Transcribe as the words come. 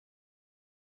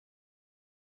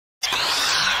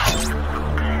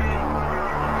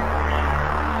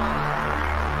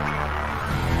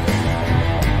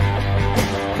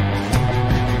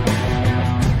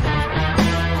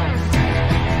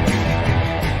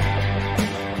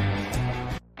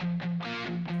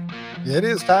It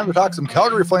is time to talk some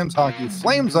Calgary Flames hockey.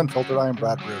 Flames Unfiltered. I am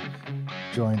Brad Burud,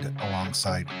 joined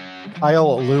alongside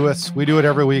Kyle Lewis. We do it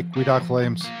every week. We talk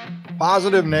Flames.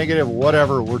 Positive, negative,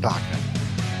 whatever, we're talking.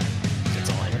 It's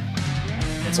all here.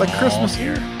 It's like Christmas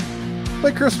here.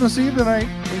 Like Christmas Eve tonight.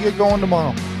 We get going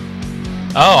tomorrow.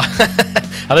 Oh, I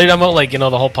thought you were talking about, like, you know,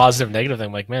 the whole positive, negative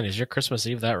thing. Like, man, is your Christmas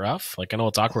Eve that rough? Like, I know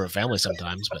it's awkward with family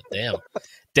sometimes, but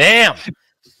damn.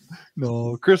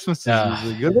 No, Christmas is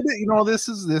usually good. But, you know, this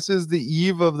is the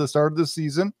eve of the start of the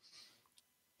season,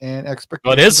 and expectations.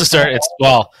 Well, it is the start. It's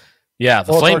the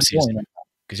Flame season,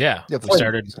 because we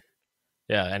started.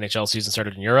 Yeah, NHL season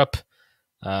started in Europe,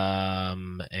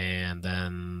 and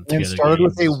then started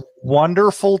with a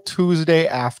wonderful Tuesday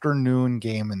afternoon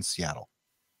game in Seattle.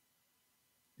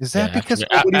 Is that because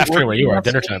after where you are,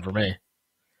 dinner time for me?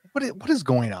 What is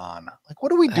going on? Like,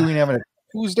 what are we doing having a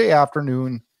Tuesday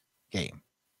afternoon game?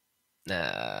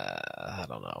 I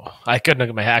don't know. I couldn't look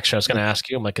at my actually. I was going to ask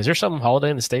you. I'm like, is there some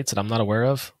holiday in the States that I'm not aware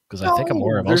of? Because I think I'm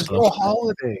aware of most of them. There's no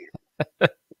holiday. Gosh,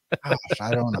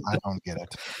 I don't get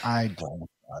it. I don't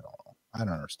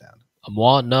understand.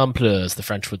 Moi non plus, the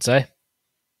French would say.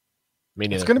 Me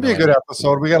neither. It's going to be a good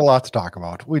episode. We got a lot to talk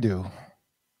about. We do.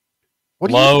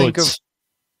 What do you think of?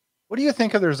 What do you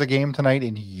think of? There's a game tonight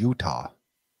in Utah.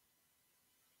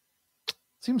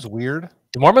 Seems weird.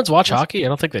 Do Mormons watch hockey? I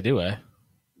don't think they do.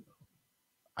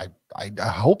 I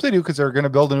hope they do, because they're going to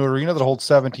build a new arena that holds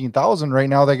 17,000. Right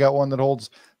now, they got one that holds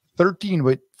 13,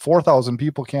 but 4,000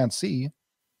 people can't see.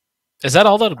 Is that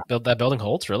all that building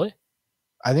holds? Really?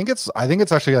 I think it's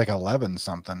actually like 11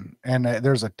 something, and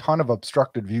there's a ton of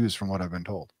obstructed views from what I've been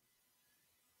told.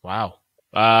 Wow.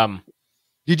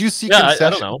 Did you see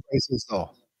concession prices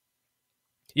though?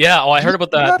 Yeah. Oh, I heard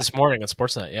about that this morning on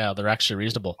Sportsnet. Yeah, they're actually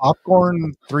reasonable.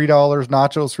 Popcorn $3,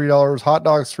 nachos $3, hot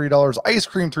dogs $3, ice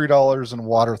cream $3, and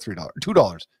water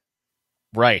 $2.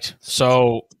 Right.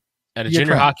 So at a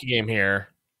junior hockey game here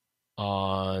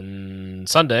on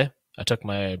Sunday, I took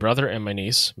my brother and my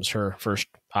niece. It was her first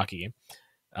hockey game.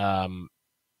 A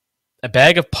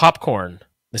bag of popcorn,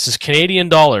 this is Canadian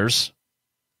dollars,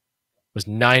 was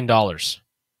 $9.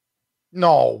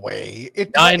 No way.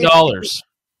 $9.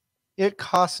 It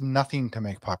costs nothing to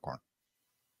make popcorn.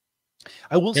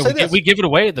 I will say this. We give it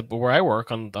away where I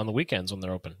work on the weekends when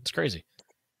they're open. It's crazy.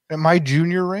 At my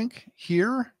junior rink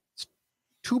here, it's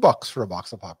 $2 for a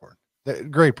box of popcorn.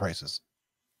 Great prices.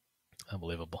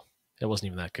 Unbelievable. It wasn't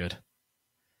even that good.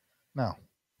 No.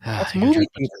 That's movie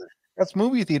theater. That's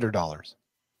movie theater dollars.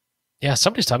 Yeah,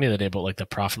 somebody's telling me the other day about, like, the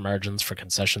profit margins for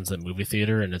concessions at movie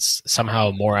theater, and it's somehow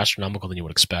more astronomical than you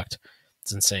would expect.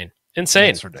 It's insane.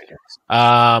 It's ridiculous.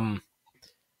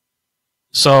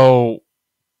 So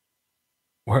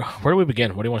where do we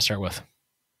begin? What do you want to start with?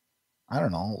 I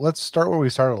don't know. Let's start where we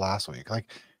started last week.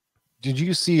 Like, did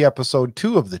you see episode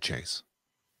 2 of The Chase?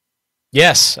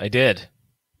 Yes, I did.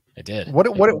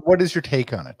 What is your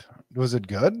take on it? Was it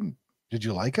good? Did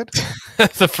you like it?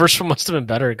 The first one must have been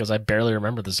better, because I barely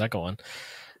remember the second one.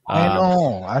 I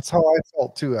know. That's how I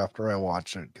felt too after I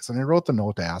watched it, because I wrote the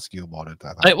note to ask you about it.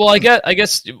 I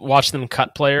guess watch them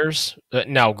cut players.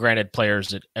 Now, granted, players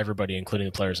that everybody, including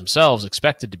the players themselves,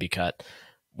 expected to be cut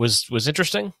was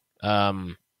interesting.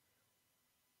 But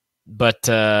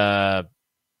I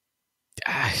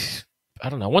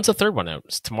don't know. When's the third one out?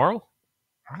 Is it tomorrow?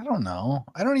 I don't know.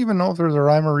 I don't even know if there's a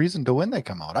rhyme or reason to when they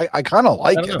come out. I kind of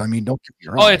like it. I mean, don't get me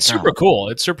wrong. Oh, it's super cool.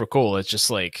 It's super cool. It's just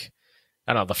like,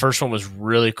 I don't know. The first one was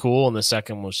really cool, and the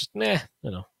second was just,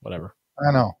 whatever.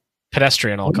 I know.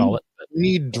 Pedestrian, I'll call it. We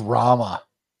need drama.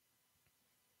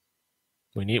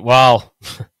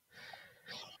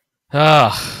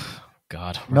 Oh,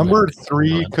 God. Number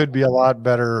 3 could be a lot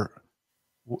better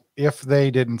if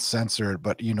they didn't censor it,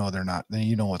 but they're not.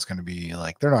 You know what's going to be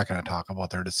like. They're not going to talk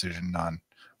about their decision on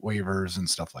waivers and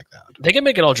stuff like that. They can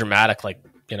make it all dramatic, like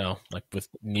with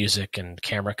music and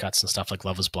camera cuts and stuff, like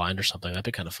Love Is Blind or something. That'd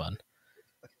be kind of fun.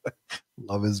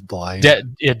 Love Is Blind.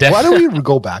 Why do we even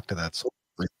go back to that?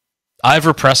 I have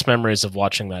repressed memories of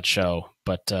watching that show,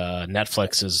 but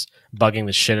Netflix is bugging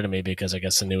the shit out of me, because I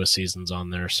guess the newest season's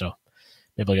on there. So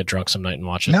maybe I'll get drunk some night and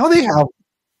watch it. Now they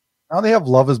have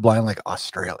Love Is Blind, like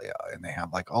Australia, and they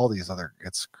have like all these other.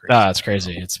 It's crazy. It's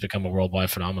crazy. It's become a worldwide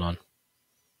phenomenon.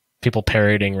 People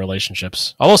parodying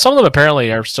relationships, although some of them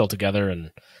apparently are still together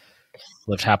and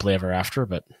lived happily ever after.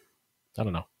 But I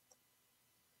don't know.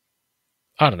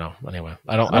 Anyway,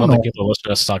 I don't think people listen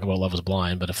to us talk about Love Is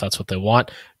Blind, but if that's what they want,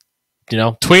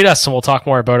 tweet us and we'll talk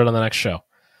more about it on the next show.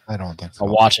 I don't think so.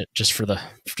 I'll watch it just for the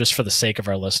sake of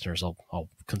our listeners. I'll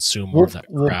consume more of that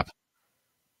crap.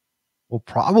 We'll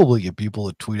probably get people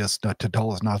to tweet us to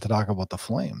tell us not to talk about the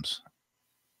Flames.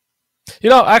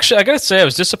 Actually, I gotta say I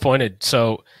was disappointed.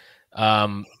 So,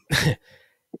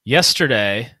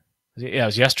 yesterday, it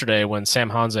was yesterday when Sam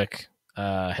Honzik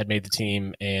had made the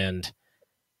team and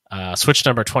switched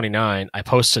number 29. I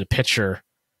posted a picture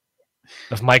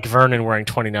of Mike Vernon wearing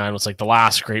 29. It was like the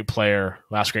last great player,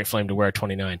 last great Flame to wear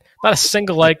 29. Not a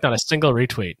single like, not a single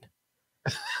retweet.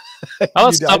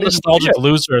 Some nostalgic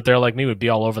loser out there like me would be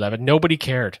all over that, but nobody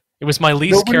cared. It was my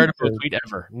least cared about tweet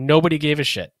ever. Nobody gave a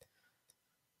shit.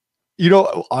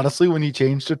 Honestly, when he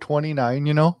changed to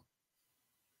 29,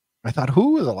 I thought,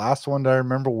 who was the last one that I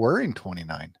remember wearing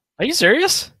 29? Are you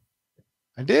serious?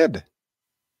 I did.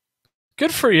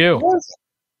 Good for you.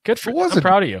 Good for you. I'm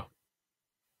proud of you.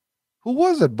 Who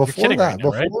was it before that? Right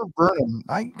now, before Vernon?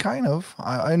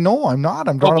 I know I'm not.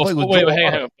 I'm drawing a play with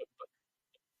Joe.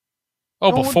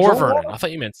 Before Vernon. I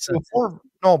thought you meant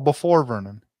before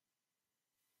Vernon.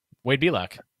 Wade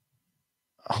Belak.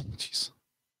 Oh, jeez.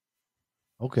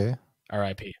 Okay.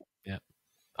 R.I.P. Yeah.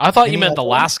 I thought you meant the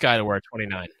last guy to wear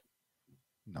 29.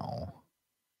 No.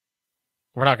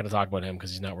 We're not going to talk about him because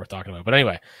he's not worth talking about. But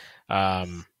anyway,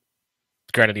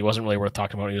 granted, he wasn't really worth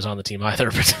talking about when he was on the team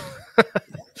either. But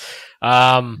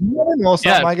I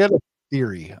got a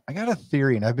theory.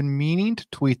 And I've been meaning to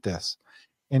tweet this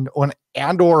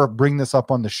or bring this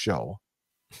up on the show.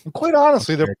 And quite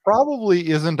honestly, there probably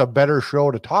isn't a better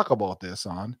show to talk about this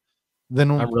on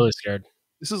than I'm really scared.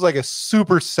 This is like a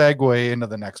super segue into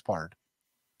the next part.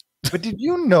 But did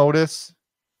you notice?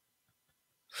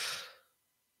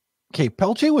 Okay,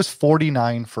 Pelletier was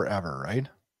 49 forever, right?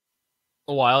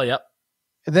 A while, yep.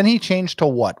 And then he changed to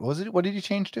what? What did he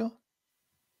change to? Are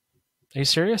you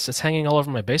serious? It's hanging all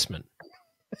over my basement.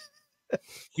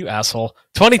 You asshole.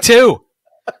 22!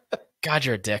 God,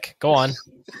 you're a dick. Go on.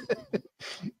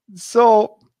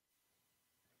 So,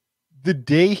 the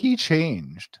day he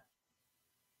changed,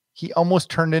 he almost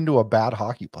turned into a bad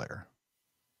hockey player.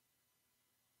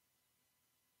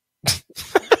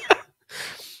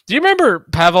 Do you remember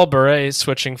Pavel Bure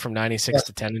switching from 96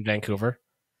 to 10 in Vancouver?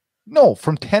 No,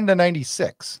 from 10 to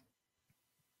 96.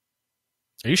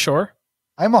 Are you sure?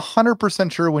 I'm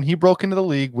 100% sure when he broke into the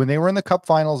league, when they were in the Cup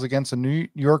Finals against the New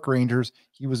York Rangers,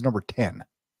 he was number 10.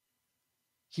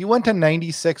 He went to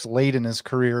 96 late in his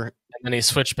career. And then he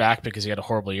switched back because he had a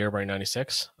horrible year by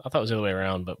 96. I thought it was the other way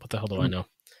around, but what the hell do I know?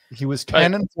 He was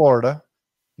 10 in Florida.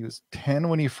 He was 10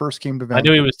 when he first came to Vancouver. I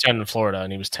knew he was 10 in Florida,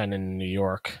 and he was 10 in New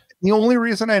York. The only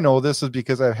reason I know this is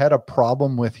because I've had a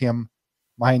problem with him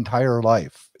my entire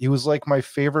life. He was like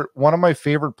one of my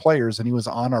favorite players, and he was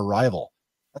on a rival.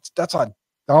 That's a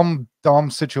dumb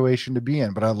situation to be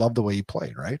in, but I love the way he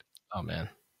played, right? Oh, man.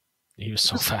 He was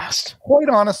so fast. Quite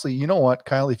honestly, you know what,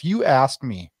 Kyle? If you asked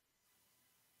me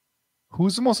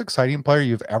who's the most exciting player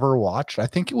you've ever watched, I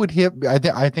think it would hit.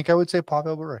 I think I would say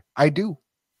Pavel Bure. I do.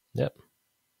 Yep.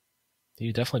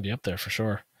 You'd definitely be up there for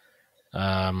sure.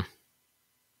 Is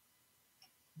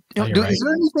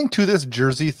there anything to this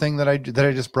jersey thing that I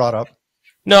just brought up?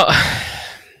 No,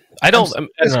 I don't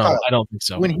think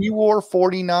so. When he wore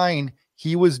 49,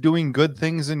 he was doing good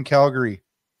things in Calgary.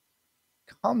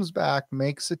 Comes back,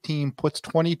 makes a team, puts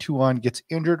 22 on, gets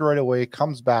injured right away,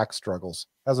 comes back, struggles.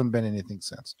 Hasn't been anything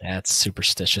since. That's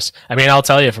superstitious. I mean, I'll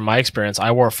tell you from my experience, I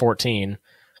wore 14,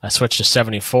 I switched to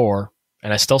 74,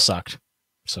 and I still sucked.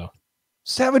 So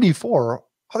 74?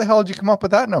 How the hell did you come up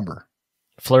with that number?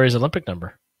 Fleury's Olympic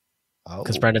number.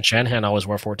 Because Brendan Shanahan always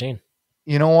wore 14.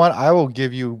 You know what? I will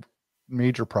give you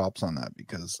major props on that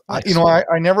because I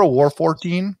never wore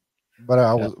 14,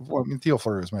 but Theo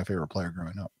Fleury was my favorite player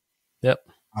growing up. Yep.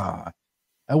 I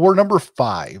wore number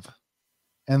 5,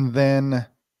 and then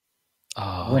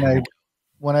when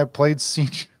I played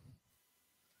senior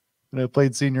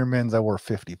men's, I wore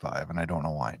 55, and I don't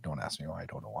know why. Don't ask me why. I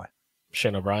don't know why.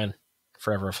 Shane O'Brien,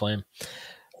 forever a Flame.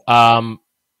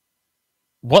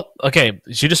 What? Okay,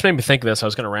 so you just made me think of this. I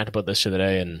was going to rant about this the other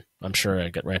day, and I'm sure I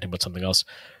get ranting about something else.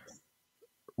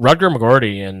 Rutger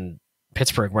McGorty in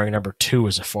Pittsburgh wearing number 2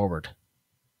 as a forward.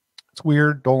 It's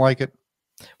weird. Don't like it.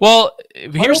 Well,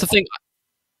 here's the thing.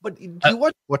 But do you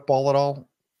watch football at all?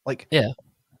 Like, yeah.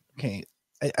 Okay.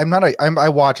 I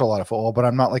watch a lot of football, but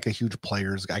I'm not like a huge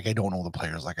players. Like, I don't know the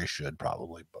players like I should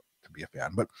probably, but to be a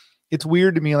fan. But it's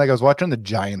weird to me. Like, I was watching the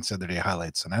Giants the other day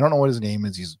highlights, and I don't know what his name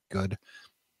is. He's good,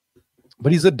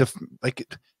 but he's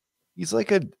he's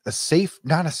like a safe,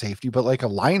 not a safety, but like a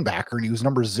linebacker, and he was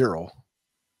number 0.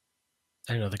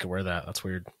 I didn't know they could wear that. That's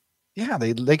weird. Yeah,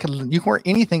 they can. You can wear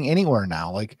anything anywhere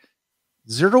now. Like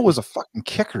 0 was a fucking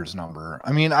kicker's number.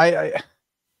 I mean, I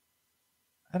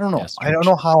don't know. Yes, I don't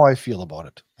know how I feel about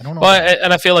it. I don't know. Well,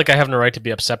 and I feel like I have no right to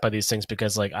be upset by these things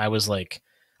because, like, I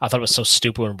thought it was so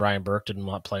stupid when Brian Burke didn't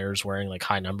want players wearing like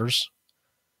high numbers.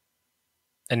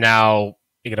 And now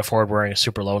you get a forward wearing a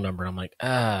super low number. I'm like,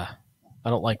 I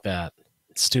don't like that.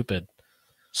 It's stupid.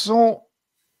 So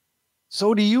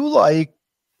do you like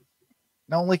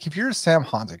now? Like, if you're Sam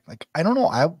Honzik, like, I don't know.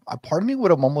 I part of me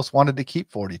would have almost wanted to keep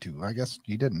 42. I guess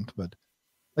he didn't, but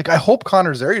like, I hope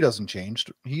Connor Zary doesn't change.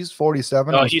 He's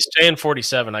 47. Oh, he's staying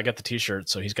 47. I got the T-shirt,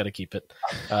 so he's got to keep it.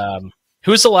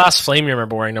 Who's the last Flame you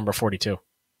remember wearing number 42?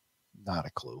 Not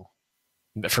a clue.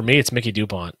 For me, it's Mickey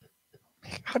DuPont.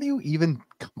 How do you even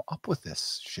come up with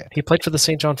this shit? He played for the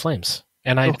St. John Flames,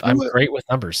 and I'm great with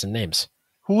numbers and names.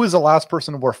 Who was the last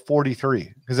person to wear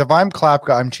 43? Because if I'm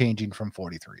Klapka, I'm changing from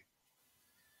 43.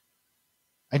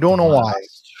 I don't know why.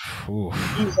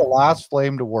 Who's the last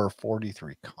Flame to wear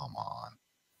 43? Come on.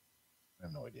 I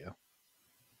have no idea.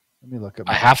 Let me look at.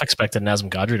 I half expected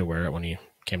Nazem Kadri to wear it when he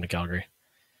came to Calgary.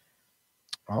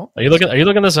 Oh, are you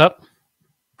looking this up?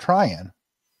 Trying.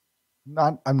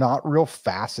 I'm not real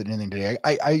fast at anything today.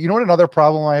 I you know what another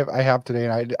problem I have today,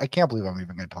 and I can't believe I'm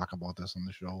even going to talk about this on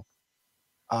the show.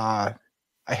 I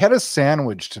had a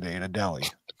sandwich today at a deli.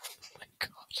 Oh my God.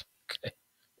 Okay.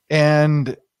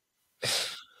 And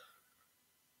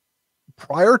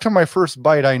prior to my first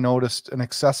bite, I noticed an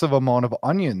excessive amount of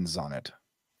onions on it.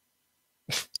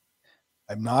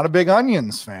 I'm not a big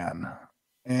onions fan.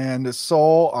 And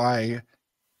so I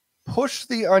pushed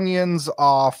the onions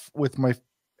off with my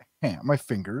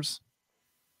fingers.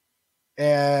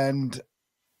 And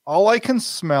all I can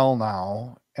smell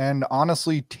now, and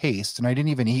honestly taste, and I didn't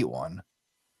even eat one,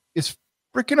 is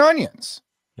freaking onions.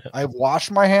 Yep. I've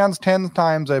washed my hands 10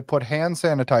 times. I put hand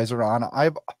sanitizer on.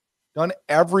 I've done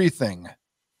everything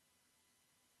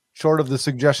short of the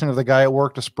suggestion of the guy at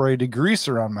work to spray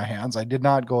degreaser on my hands. I did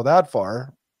not go that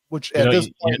far, which at this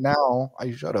point now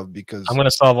I should have, because I'm going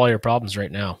to solve all your problems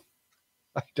right now.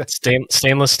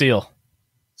 Stainless steel.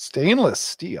 Stainless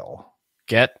steel.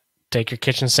 Take your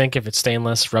kitchen sink. If it's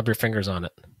stainless, rub your fingers on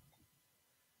it.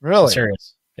 Really? I'm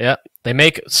serious. Yeah. They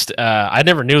make, I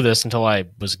never knew this until I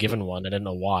was given one. I didn't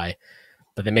know why,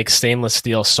 but they make stainless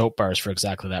steel soap bars for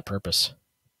exactly that purpose.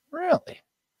 Really?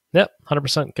 Yep.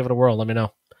 100%. Give it a whirl. Let me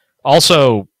know.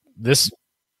 Also,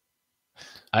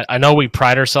 I know we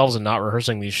pride ourselves in not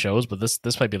rehearsing these shows, but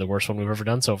this might be the worst one we've ever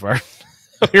done so far.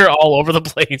 We're all over the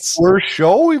place. Worst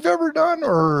show we've ever done,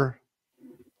 or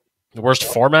the worst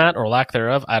format or lack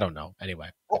thereof? I don't know. Anyway.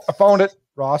 Oh, I found it.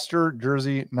 Roster,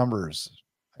 jersey, numbers.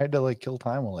 I had to kill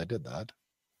time while I did that.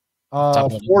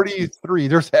 43.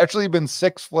 There's actually been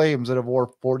 6 Flames that have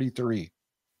wore 43.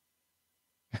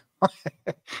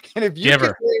 And if you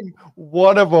could name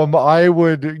one of them, I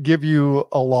would give you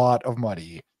a lot of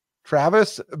money.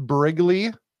 Travis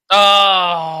Brigley.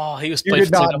 Oh, he was. You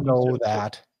did not know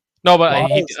that. No, but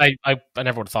I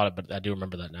never would have thought it, but I do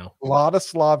remember that now.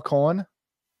 Vladislav Cohen.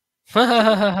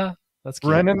 That's cute.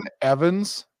 Brennan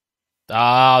Evans.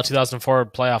 2004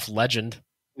 playoff legend.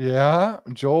 Yeah,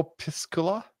 Joe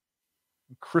Piscola.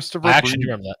 Christopher. I actually do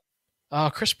remember that. Oh,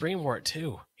 Chris Breen wore it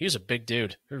too. He was a big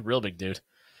dude. He was a real big dude.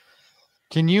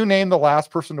 Can you name the last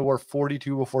person to wear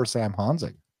 42 before Sam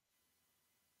Honzik?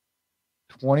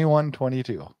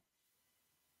 21-22.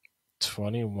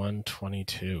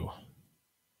 21-22.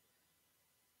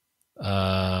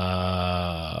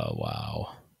 Wow.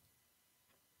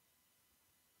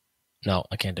 No,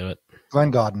 I can't do it.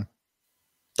 Glenn Godden.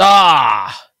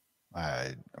 I'm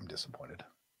disappointed.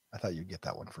 I thought you'd get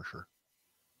that one for sure.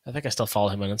 I think I still follow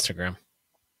him on Instagram.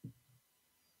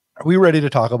 Are we ready to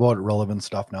talk about relevant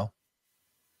stuff now?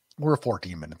 We're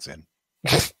 14 minutes in.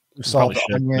 Probably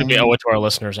should. Maybe owe it to our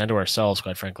listeners and to ourselves,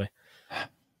 quite frankly.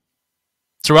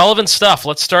 It's relevant stuff.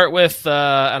 Let's start with,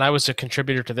 and I was a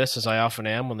contributor to this, as I often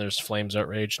am when there's Flames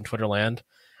outrage in Twitter land,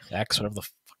 X, whatever the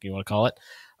fuck you want to call it.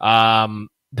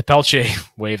 The Pelletier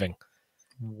waiving.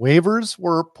 Waivers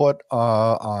were put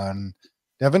on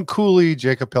Devin Cooley,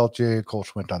 Jacob Pelletier, Cole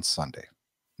Schwindt on Sunday.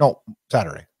 No,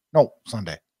 Saturday. No,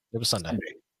 Sunday. It was Sunday.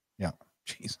 Yeah.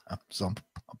 Jeez.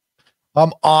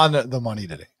 I'm on the money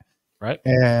today. Right.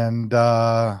 And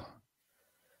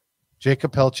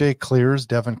Jacob Pelletier clears.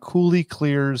 Devin Cooley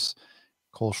clears.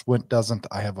 Cole Schwindt doesn't.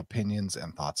 I have opinions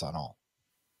and thoughts on all.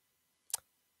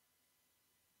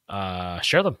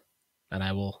 Share them, and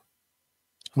I will.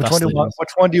 Which one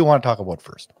do you want to talk about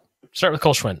first? Start with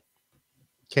Cole Schwindt.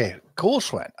 Okay, Cole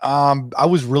Schwindt. I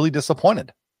was really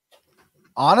disappointed.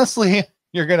 Honestly,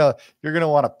 you're gonna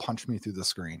want to punch me through the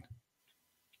screen.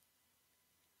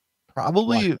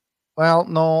 Probably. What? Well,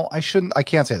 no, I shouldn't. I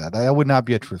can't say that. That would not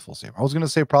be a truthful statement. I was going to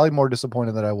say probably more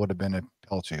disappointed that I would have been if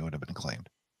Pelletier would have been claimed.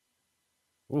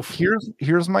 Oof.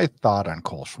 Here's my thought on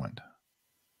Cole Schwindt.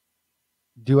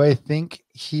 Do I think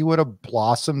he would have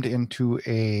blossomed into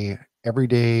a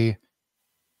everyday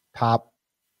top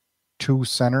 2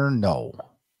 center? No.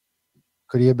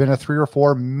 Could he have been a 3 or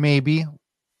 4? Maybe.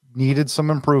 Needed some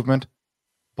improvement.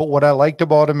 But what I liked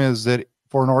about him is that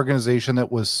for an organization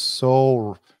that was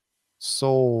so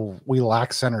we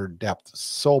lack center depth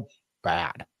so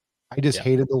bad. I just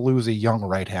hated to lose a young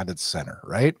right-handed center,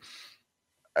 right?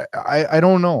 I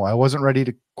don't know. I wasn't ready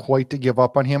to give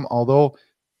up on him, although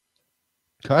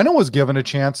kind of was given a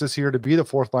chance this year to be the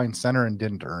 4th line center and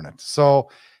didn't earn it. So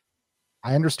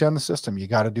I understand the system. You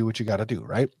got to do what you got to do,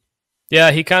 right?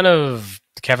 Yeah,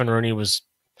 Kevin Rooney was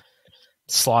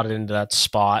slotted into that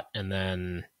spot, and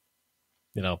then,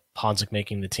 Honzek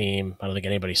making the team. I don't think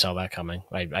anybody saw that coming.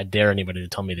 I dare anybody to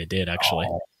tell me they did, actually.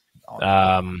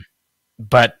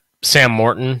 But Sam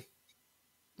Morton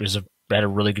had a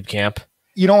really good camp.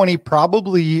 And he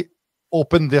probably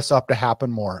opened this up to happen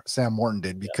more. Sam Morton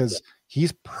did, because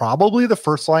he's probably the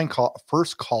first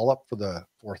call up for the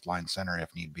 4th line center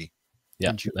if need be.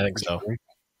 Yeah, I think so.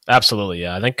 Absolutely,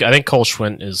 yeah. I think Cole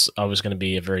Schwint is always going to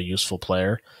be a very useful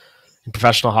player in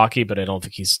professional hockey, but I don't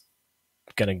think he's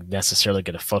going to necessarily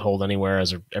get a foothold anywhere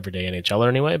as an everyday NHLer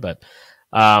anyway. But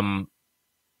the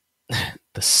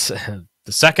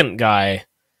second guy,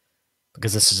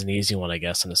 because this is an easy one, I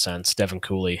guess, in a sense, Devin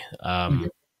Cooley.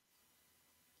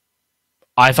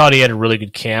 I thought he had a really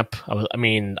good camp.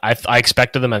 I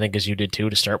expected them, I think, as you did too,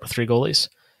 to start with 3 goalies.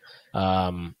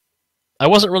 I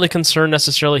wasn't really concerned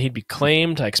necessarily he'd be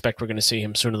claimed. I expect we're going to see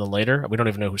him sooner than later. We don't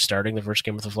even know who's starting the first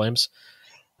game with the Flames.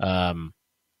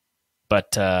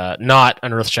 But not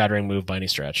an earth-shattering move by any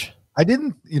stretch. I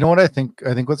didn't, what I think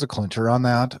was a clincher on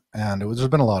that, and there's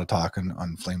been a lot of talk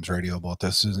on Flames radio about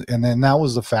this, and then that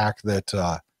was the fact that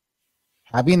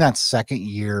having that second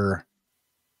year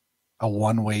a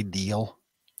one-way deal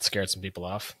scared some people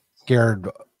off. Scared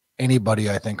anybody,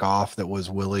 I think, off that was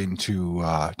willing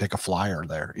to take a flyer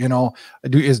there.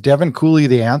 Is Devin Cooley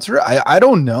the answer? I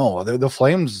don't know. The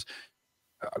Flames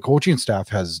coaching staff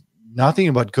has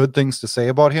nothing but good things to say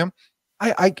about him.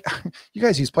 You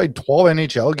guys, he's played 12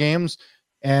 NHL games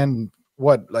and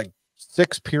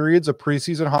 6 periods of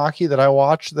preseason hockey that I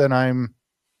watched. One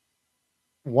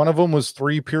of them was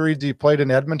 3 periods he played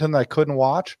in Edmonton that I couldn't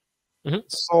watch.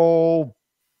 So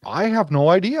I have no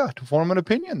idea to form an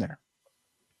opinion there.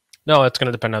 No, it's going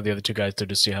to depend on the other 2 guys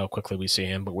to see how quickly we see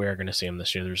him, but we are going to see him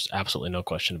this year. There's absolutely no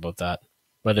question about that.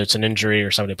 Whether it's an injury or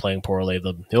somebody playing poorly,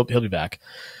 he'll be back.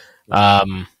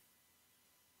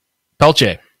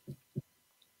 Pelletier.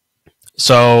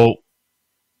 So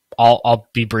I'll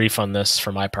be brief on this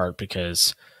for my part,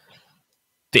 because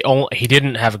he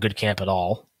didn't have a good camp at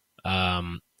all.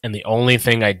 And the only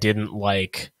thing I didn't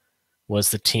like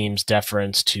was the team's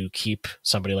deference to keep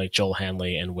somebody like Joel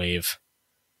Hanley and waive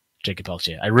Jacob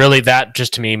Pelletier. That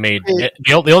just to me made the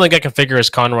only thing I can figure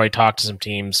is Conroy talked to some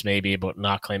teams maybe about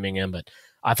not claiming him, but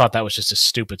I thought that was just a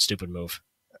stupid move.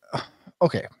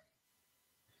 Okay.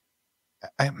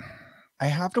 I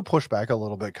have to push back a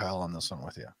little bit, Kyle, on this one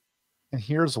with you. And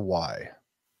here's why.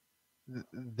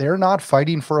 They're not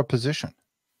fighting for a position.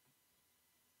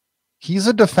 He's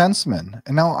a defenseman.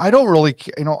 And now I don't really,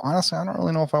 honestly, I don't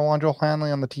really know if I want Joel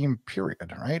Hanley on the team,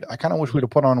 period, right? I kind of wish we'd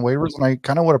have put on waivers, and I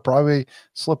kind of would have probably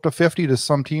slipped a 50 to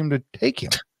some team to take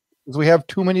him, because we have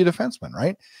too many defensemen,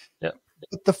 right? Yeah.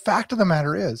 But the fact of the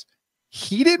matter is,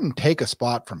 he didn't take a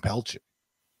spot from Pelletier.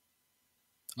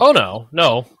 Oh,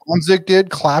 no. Honzek did,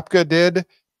 Klapka did,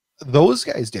 those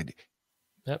guys did.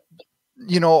 Yep.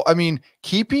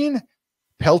 Keeping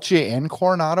Pelletier and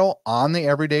Coronado on the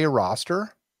everyday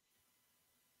roster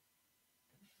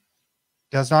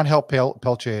does not help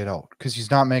Pelletier out, because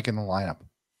he's not making the lineup.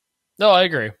 No, I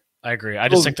agree. I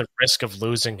just think the risk of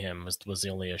losing him was the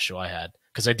only issue I had,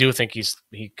 because I do think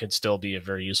he could still be a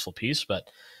very useful piece, but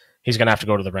he's going to have to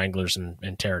go to the Wranglers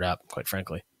and tear it up, quite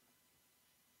frankly.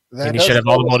 And he should have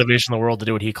all the motivation in the world to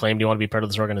do what he claimed he wanted to be part of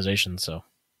this organization. So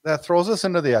that throws us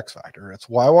into the X factor. It's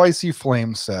YYC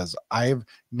Flames says, I've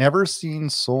never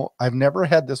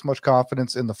had this much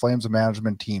confidence in the Flames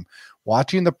management team.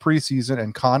 Watching the preseason,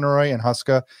 and Conroy and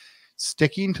Huska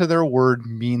sticking to their word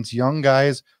means young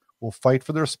guys will fight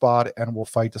for their spot and will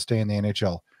fight to stay in the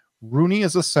NHL. Rooney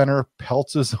is a center,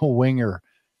 Peltz is a winger.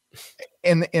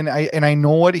 And I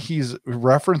know what he's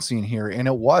referencing here, and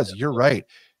you're right.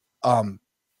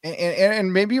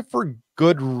 And maybe for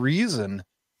good reason.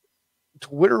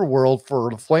 Twitter world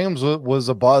for the Flames was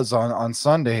a buzz on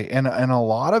Sunday, and a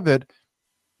lot of it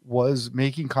was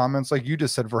making comments like you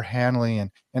just said for Hanley,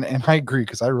 and I agree,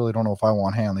 because I really don't know if I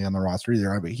want Hanley on the roster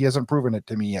either, but he hasn't proven it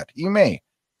to me yet. He may,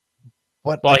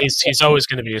 but he's always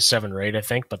going to be a 7 or 8, I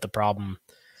think. But the problem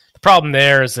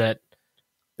there is that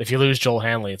if you lose Joel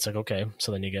Hanley, it's like, okay,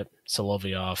 so then you get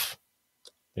Solovyov,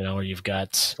 or you've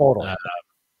got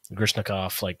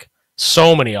Grishnikov, like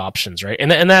so many options, right?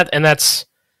 And that's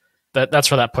where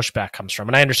that pushback comes from.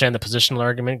 And I understand the positional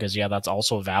argument because that's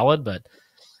also valid. But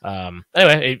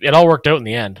anyway, it all worked out in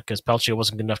the end because Pelletier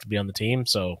wasn't good enough to be on the team,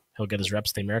 so he'll get his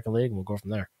reps in the American League, and we'll go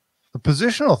from there. The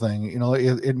positional thing,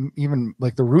 it even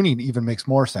like the Rooney even makes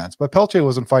more sense. But Pelletier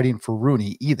wasn't fighting for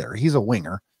Rooney either. He's a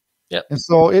winger. Yep. And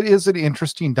so it is an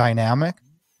interesting dynamic.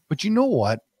 But you know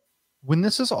what? When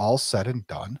this is all said and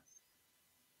done,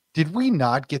 did we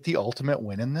not get the ultimate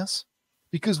win in this?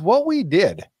 Because what we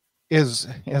did is,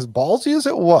 as ballsy as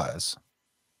it was,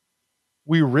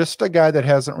 we risked a guy that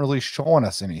hasn't really shown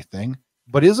us anything,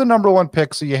 but is a #1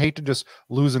 pick. So you hate to just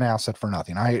lose an asset for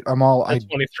nothing. I'm all at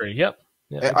 23. Yep.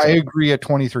 Yeah, exactly. I agree at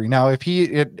 23. Now, if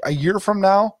a year from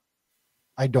now,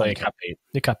 I don't care.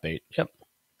 You cut bait. Yep.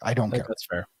 I don't care. That's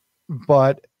fair.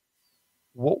 But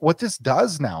what this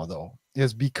does now, though,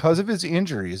 is because of his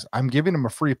injuries, I'm giving him a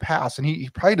free pass, and he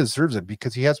probably deserves it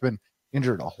because he has been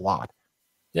injured a lot.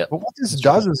 Yeah. But what this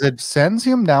does is it sends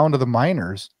him down to the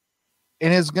minors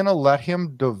and is going to let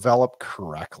him develop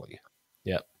correctly.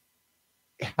 Yep.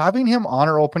 Having him on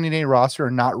our opening day roster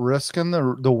and not risking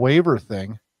the waiver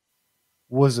thing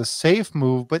was a safe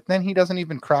move, but then he doesn't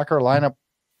even crack our lineup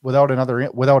without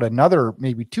another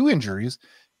maybe 2 injuries.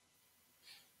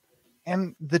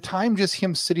 And the time just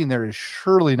him sitting there is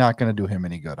surely not going to do him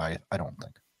any good. I don't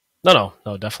think. No,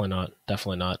 definitely not.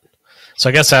 Definitely not. So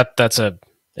I guess that's a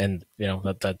good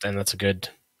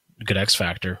X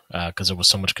factor because there was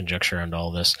so much conjecture around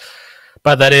all this.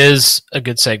 But that is a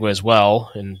good segue as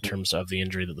well in terms of the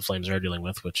injury that the Flames are dealing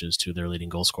with, which is to their leading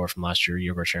goal scorer from last year,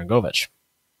 Yegor Sharangovich.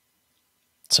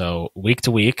 So week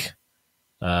to week,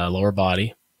 lower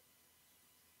body.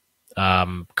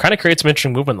 Kind of creates some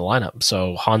interesting movement in the lineup.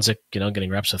 So Hanzik, getting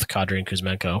reps with Kadri and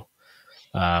Kuzmenko.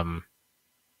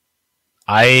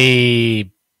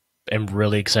 I am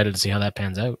really excited to see how that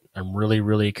pans out. I'm really,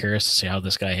 really curious to see how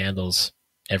this guy handles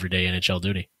everyday NHL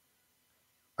duty.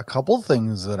 A couple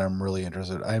things that I'm really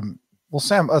interested.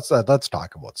 Sam. Let's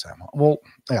talk about Sam. Well,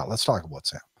 yeah, let's talk about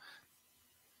Sam.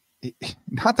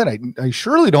 Not that I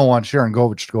surely don't want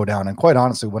Sharangovich to go down. And quite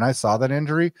honestly, when I saw that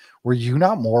injury, were you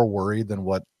not more worried than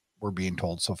what we're being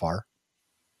told so far?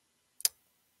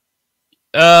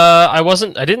 I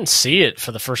wasn't. I didn't see it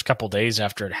for the first couple days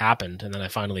after it happened, and then I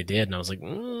finally did, and I was like,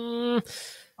 I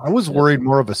was worried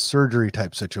more of a surgery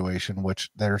type situation,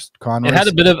 which there's Conroy. It had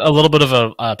a little bit of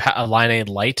a Line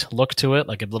light look to it,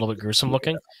 like a little bit gruesome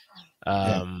looking.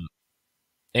 And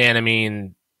I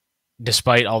mean,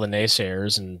 despite all the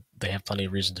naysayers, and they have plenty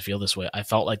of reason to feel this way, I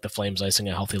felt like the Flames icing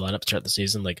a healthy lineup to start the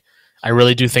season. Like, I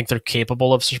really do think they're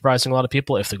capable of surprising a lot of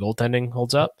people if the goaltending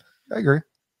holds up. I agree.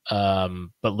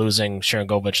 But losing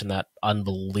Sharangovich in that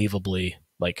unbelievably,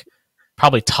 like,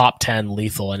 probably top 10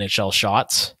 lethal NHL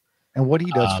shots. And what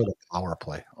he does for the power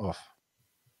play. Oh.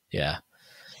 Yeah.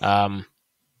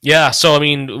 So, I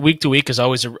mean, week to week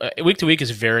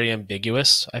is very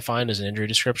ambiguous, I find, as an injury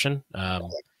description.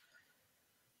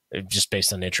 Just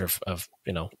based on the nature of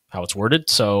how it's worded.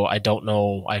 So I don't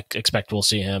know. I expect we'll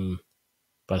see him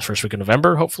by the first week of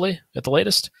November, hopefully, at the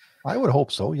latest. I would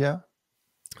hope so, yeah.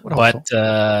 It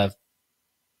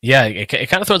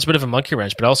kind of throws a bit of a monkey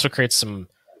wrench, but also creates some,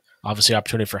 obviously,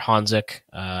 opportunity for Hanzik,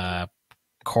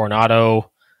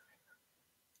 Coronado.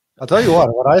 I'll tell you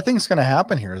what I think is going to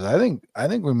happen here is I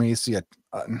think we may see I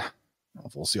don't know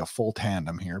if we'll see a full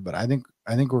tandem here, but I think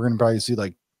we're going to probably see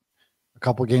like a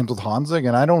couple games with Hanzik,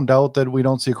 and I don't doubt that we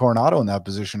don't see Coronado in that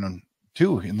position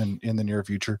too in the near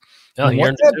future. No,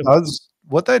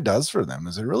 what that does for them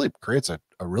is it really creates a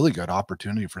really good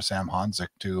opportunity for Sam Hanzik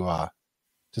to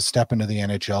step into the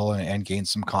NHL and gain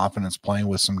some confidence playing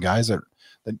with some guys that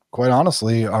quite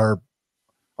honestly are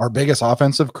our biggest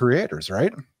offensive creators,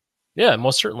 right? Yeah,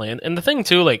 most certainly. And the thing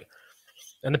too, like,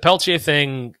 and the Pelletier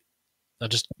thing, I'll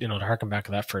just, to harken back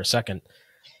to that for a second.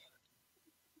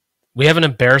 We have an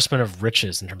embarrassment of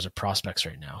riches in terms of prospects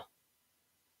right now.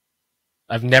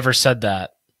 I've never said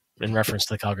that in reference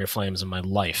to the Calgary Flames in my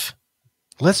life.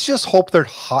 Let's just hope they're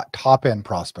hot top end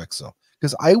prospects though.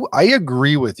 Because I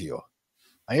agree with you.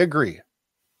 I agree.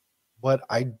 But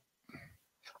I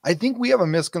think we have a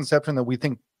misconception that we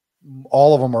think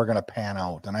all of them are going to pan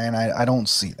out. And I don't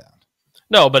see that.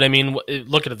 No, but I mean,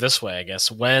 look at it this way, I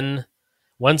guess.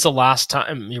 When's the last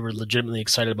time you were legitimately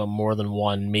excited about more than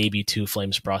one, maybe two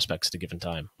Flames prospects at a given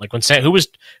time? Like when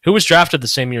who was drafted the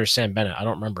same year as Sam Bennett? I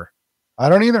don't remember. I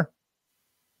don't either.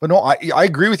 But no, I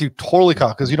agree with you totally,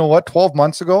 Kyle. Because you know what? 12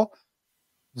 months ago,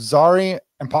 Zari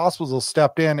and Pospisil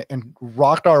stepped in and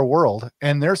rocked our world,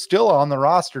 and they're still on the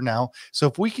roster now. So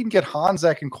if we can get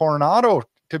Hanzik and Coronado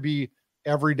to be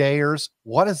everydayers,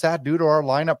 what does that do to our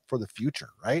lineup for the future,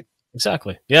 right?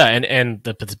 Exactly. Yeah, and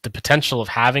the potential of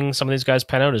having some of these guys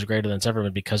pan out is greater than it's ever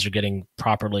been because they're getting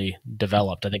properly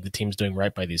developed. I think the team's doing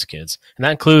right by these kids, and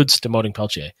that includes demoting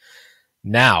Pelletier.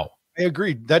 Now, I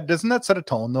agree. That doesn't that set a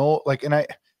tone though? Like, and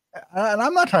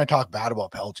I'm not trying to talk bad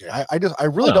about Pelletier. I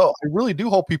really do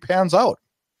hope he pans out.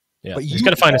 Yeah, but he's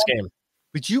got to find his game.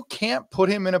 But you can't put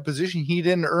him in a position he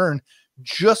didn't earn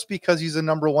just because he's a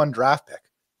number 1 draft pick.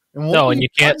 And you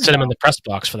can't sit him in the press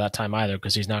box for that time either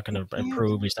because he's not going to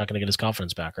improve. He's not going to get his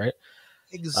confidence back, right?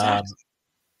 Exactly.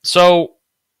 So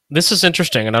this is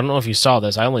interesting, and I don't know if you saw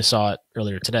this. I only saw it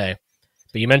earlier today,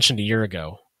 but you mentioned a year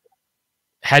ago.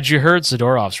 Had you heard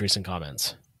Zadorov's recent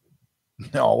comments?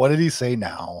 No, what did he say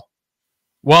now?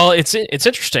 Well, it's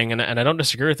interesting, and I don't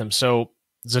disagree with him. So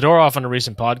Zadorov on a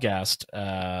recent podcast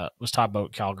was talking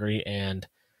about Calgary, and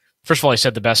first of all, he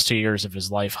said the best 2 years of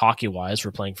his life, hockey-wise,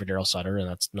 were playing for Daryl Sutter, and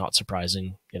that's not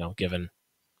surprising, given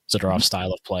Zadorov's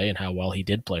style of play and how well he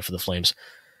did play for the Flames.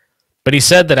 But he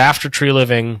said that after Tree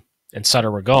Living and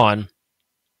Sutter were gone,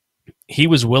 he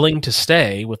was willing to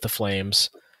stay with the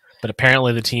Flames, but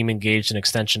apparently the team engaged in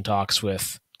extension talks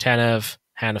with Tanev,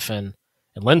 Hanifin,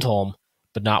 and Lindholm,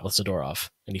 but not with Zadorov,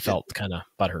 and he felt kind of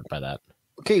butthurt by that.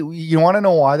 Okay, you want to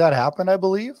know why that happened, I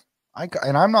believe? I'm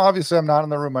not in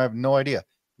the room. I have no idea.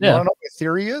 You want to know what my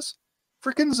theory is?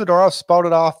 Freaking Zadorov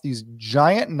spouted off these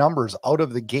giant numbers out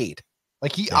of the gate,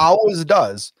 like he always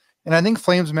does. And I think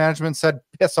Flames management said,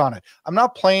 piss on it. I'm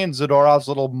not playing Zadorov's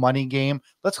little money game.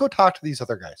 Let's go talk to these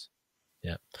other guys.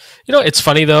 Yeah. It's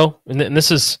funny, though, and this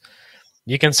is,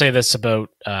 you can say this about,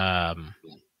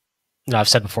 I've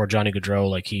said before, Johnny Gaudreau,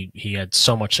 like he had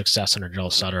so much success under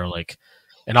Daryl Sutter, like,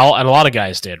 and a lot of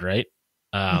guys did, right?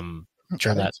 During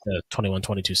that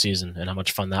 21-22 season, and how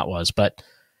much fun that was. But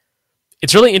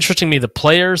it's really interesting to me, the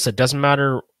players, that doesn't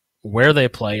matter where they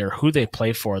play or who they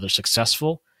play for, they're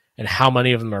successful, and how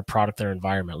many of them are a product of their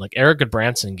environment. Like Eric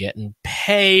Goodbranson getting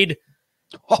paid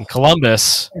in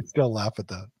Columbus. I still laugh at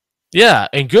that. Yeah,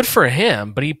 and good for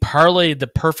him, but he parlayed the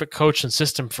perfect coach and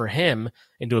system for him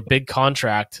into a big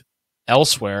contract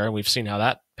elsewhere, and we've seen how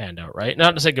that panned out, right?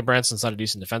 Not to say Goodbranson's not a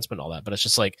decent defenseman and all that, but it's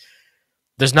just like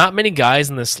there's not many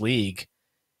guys in this league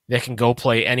that can go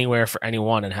play anywhere for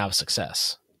anyone and have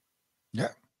success. Yeah.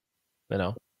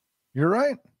 You're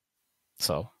right.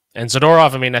 So, and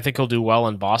Zadorov, I think he'll do well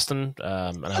in Boston,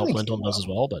 and I hope Lindholm does as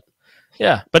well, but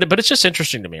yeah, but it's just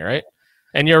interesting to me, right?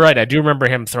 And you're right. I do remember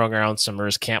him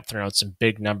his camp throwing out some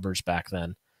big numbers back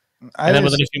then. And then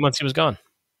within a few months, he was gone.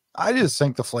 I just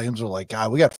think the Flames are like,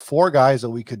 God, we got 4 guys that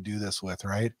we could do this with,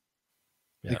 right?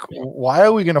 Yeah. Like, why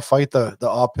are we going to fight the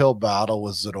uphill battle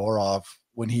with Zadorov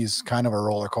when he's kind of a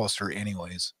roller coaster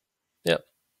anyways? Yep.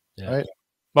 Yeah. Right?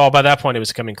 Well, by that point, it was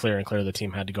becoming clear the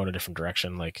team had to go in a different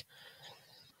direction. And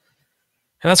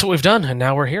that's what we've done, and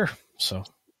now we're here. So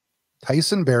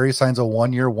Tyson Barrie signs a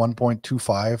 1-year,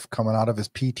 $1.25 coming out of his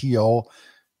PTO.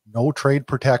 No trade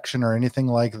protection or anything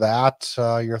like that.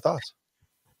 Your thoughts?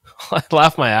 I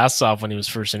laughed my ass off when he was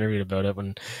first interviewed about it,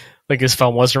 when his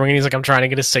phone wasn't ringing. He's like, I'm trying to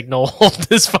get a signal, hold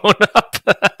his phone up.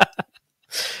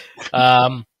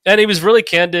 And he was really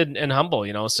candid and humble,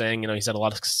 saying, he's had a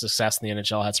lot of success in the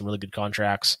NHL, had some really good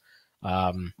contracts.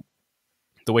 The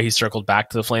way he circled back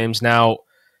to the Flames. Now,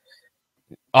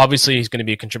 obviously, he's going to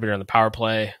be a contributor on the power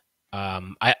play.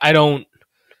 I don't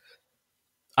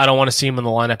want to see him in the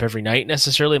lineup every night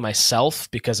necessarily myself,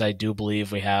 because I do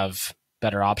believe we have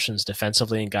better options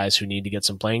defensively and guys who need to get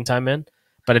some playing time in.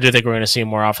 But I do think we're going to see him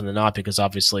more often than not, because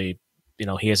obviously,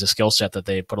 he has a skill set that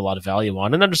they put a lot of value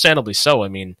on, and understandably so.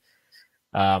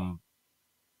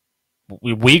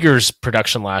 Uyghur's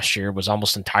production last year was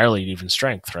almost entirely even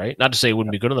strength, right? Not to say it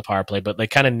wouldn't be good on the power play, but they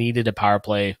kind of needed a power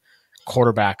play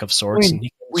quarterback of sorts.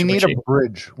 We need a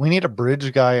bridge. We need a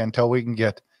bridge guy until we can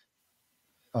get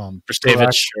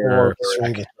Preseason or up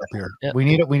here. Yep. We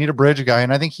need a bridge guy,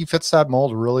 and I think he fits that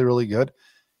mold really, really good.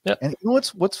 Yep. And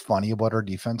what's funny about our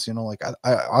defense?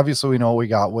 I obviously we know what we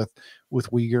got with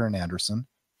Uyghur and Anderson.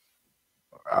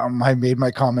 I made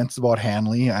my comments about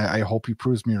Hanley. I hope he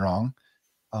proves me wrong.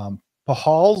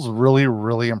 Pahal's really,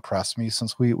 really impressed me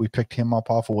since we picked him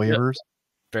up off of waivers. Yep.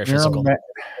 Very physical.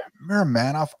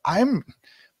 Miramanoff,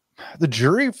 the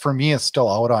jury for me is still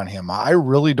out on him. I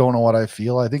really don't know what I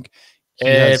feel. I think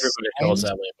everybody feels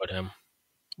that way about him.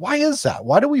 Why is that?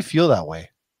 Why do we feel that way?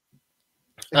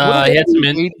 He had some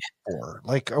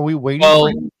are we waiting for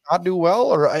him to not do well?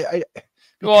 Or I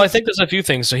think there's a few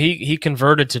things. So he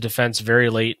converted to defense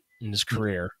very late in his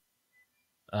career.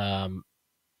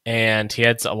 And he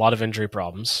had a lot of injury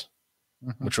problems,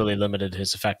 which really limited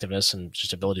his effectiveness and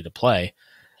just ability to play.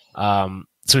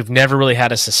 So we've never really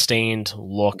had a sustained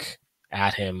look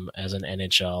at him as an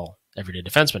NHL everyday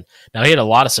defenseman. Now, he had a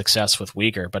lot of success with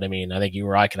Uyghur, but I mean, I think you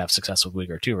or I could have success with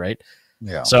Uyghur too, right?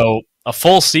 Yeah. So a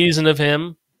full season of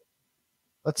him,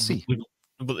 let's see.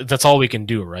 That's all we can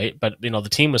do, right? But, you know, the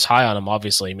team was high on him,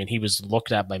 obviously. I mean, he was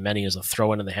looked at by many as a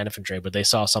throw-in in the Hanifin trade, but they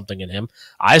saw something in him.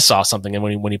 I saw something in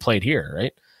when he played here,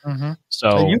 right? Mm-hmm. So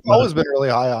and you've always been really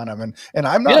high on him, and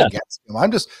I'm not against him.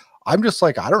 I'm just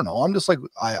like, I don't know. I'm just like,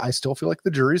 I still feel like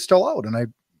the jury's still out, and I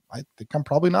think I'm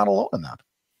probably not alone in that.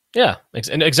 Yeah,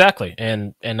 exactly.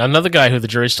 And another guy who the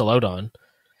jury's still out on,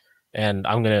 and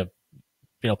I'm going to,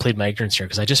 you know, plead my ignorance here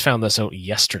because I just found this out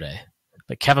yesterday.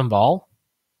 But Kevin Ball,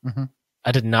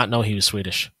 I did not know he was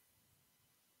Swedish.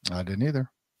 I didn't either.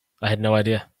 I had no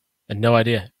idea. I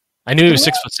knew he was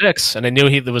 6'6", and I knew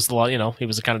he was the, you know, he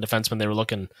was the kind of defenseman they were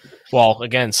looking. Well,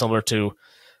 again, similar to.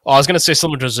 Well, I was going to say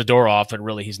similar to Zadorov, but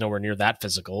really he's nowhere near that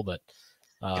physical. But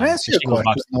can I ask you a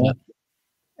question? I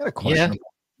had a question.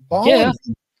 Yeah.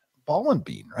 Ball and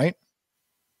Bean, right?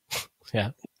 Yeah.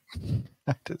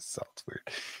 That just sounds weird.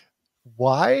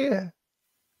 Why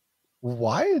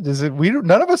does it?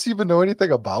 None of us even know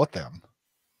anything about them,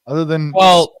 other than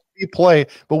we play.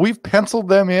 But we've penciled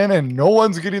them in, and no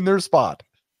one's getting their spot.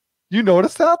 You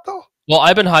notice that though? Well,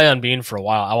 I've been high on Bean for a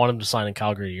while. I wanted him to sign in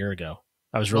Calgary a year ago.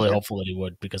 I was really hopeful that he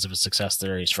would because of his success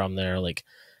there. He's from there. Like,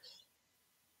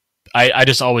 I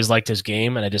just always liked his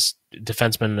game, and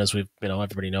defensemen, as we've, you know,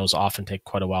 everybody knows, often take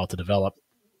quite a while to develop.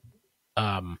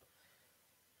 Ball,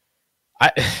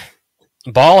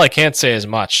 I can't say as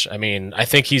much. I mean, I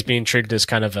think he's being treated as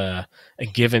kind of a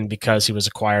given because he was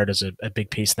acquired as a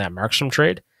big piece in that Markstrom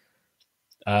trade.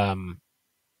 But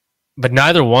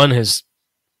neither one has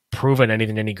proven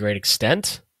anything to any great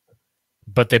extent.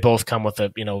 But they both come with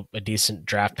a decent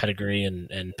draft pedigree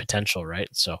and potential, right?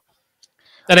 So,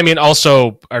 and I mean,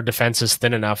 also our defense is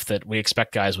thin enough that we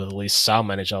expect guys with at least some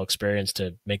NHL experience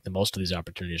to make the most of these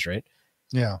opportunities, right?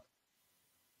 Yeah.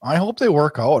 I hope they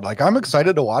work out. Like, I'm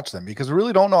excited to watch them because we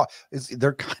really don't know.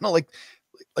 They're kind of like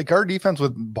our defense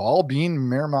with Ball, Bean,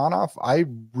 Miramanov. I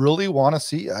really want to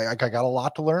see. I got a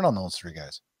lot to learn on those three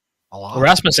guys. A lot.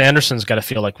 Rasmus Anderson's got to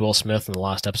feel like Will Smith in the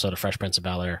last episode of Fresh Prince of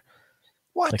Bel-Air.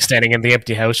 What? Like standing in the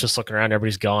empty house, just looking around,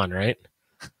 everybody's gone, right?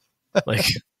 Like,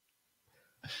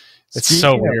 it's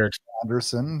so weird.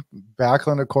 Anderson,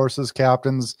 Backlund, of course, is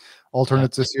captains.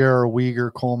 Alternates this year are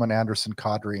Uyghur, Coleman, Anderson,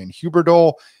 Kadri, and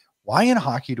Huberdeau. Why in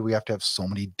hockey do we have to have so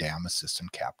many damn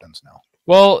assistant captains now?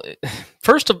 Well,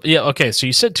 okay. So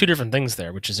you said two different things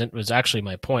there, which was actually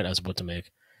my point I was about to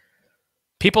make.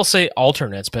 People say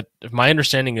alternates, but if my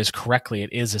understanding is correctly,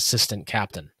 it is assistant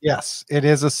captain. Yes, it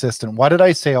is assistant. Why did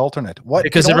I say alternate? What?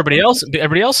 Because everybody else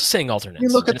is saying alternates. You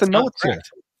look at the notes here.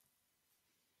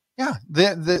 Yeah,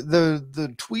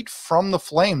 the tweet from the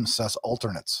Flames says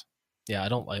alternates. Yeah, I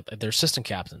don't like. They're assistant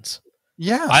captains.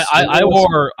 Yeah, I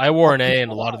wore an A in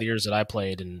a lot of the years that I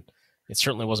played, and it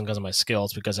certainly wasn't because of my skill.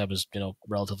 It's because I was,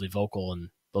 relatively vocal and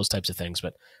those types of things.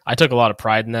 But I took a lot of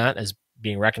pride in that as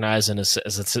being recognized as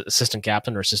assistant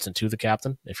captain or assistant to the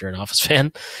captain, if you're an Office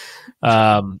fan.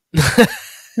 2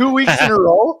 weeks in a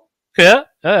row. Yeah,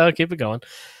 I'll keep it going.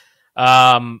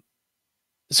 So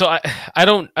I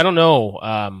don't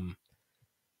know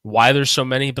why there's so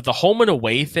many, but the home and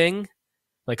away thing,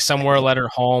 like somewhere a letter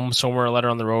home, somewhere a letter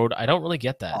on the road, I don't really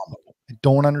get that. I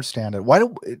don't understand it.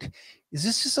 Is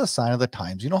this just a sign of the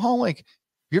times? You know how, like, have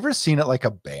you ever seen it like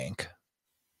a bank?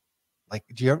 Like,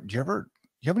 do you have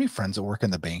any friends that work in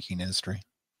the banking industry?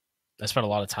 I spent a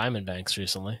lot of time in banks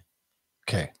recently.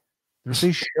 Okay. There's a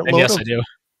shitload and yes, I do.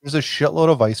 There's a shitload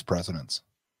of vice presidents.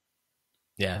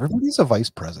 Yeah. Everybody's a vice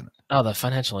president. Oh, the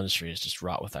financial industry is just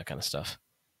wrought with that kind of stuff.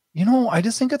 I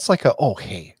just think it's like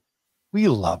hey, we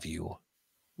love you.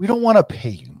 We don't want to pay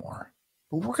you more,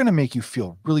 but we're going to make you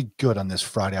feel really good on this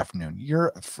Friday afternoon. You're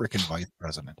a freaking vice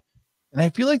president. And I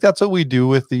feel like that's what we do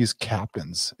with these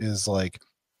captains is like,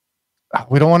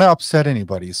 we don't want to upset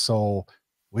anybody. So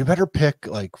we better pick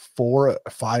like 4 or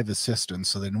 5 assistants.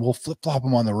 So then we'll flip flop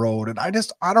them on the road. And I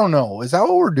don't know. Is that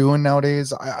what we're doing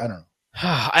nowadays? I don't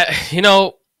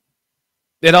know.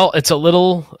 It's a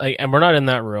little, and we're not in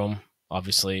that room,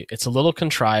 obviously. It's a little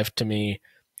contrived to me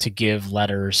to give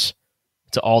letters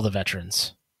to all the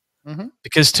veterans. Mm-hmm.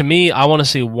 Because to me, I want to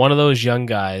see one of those young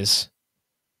guys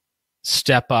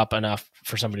step up enough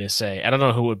for somebody to say, I don't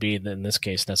know who it would be in this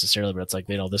case necessarily, but it's like,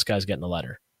 this guy's getting a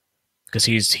letter because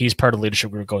he's part of the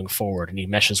leadership group going forward and he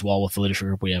meshes well with the leadership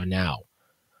group we have now.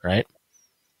 Right.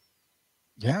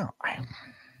 Yeah.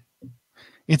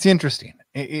 It's interesting.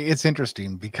 It's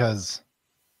interesting because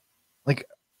like,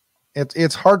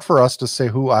 it's hard for us to say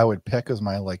who I would pick as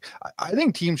my, like, I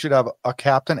think teams should have a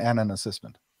captain and an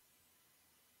assistant.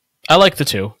 I like the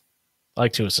two. I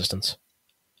like 2 assistants.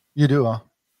 You do, huh?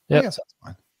 Yep. I guess that's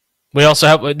fine. We also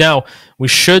have now. We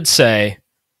should say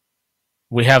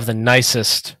we have the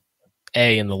nicest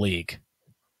A in the league.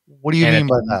 What do you mean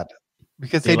by that?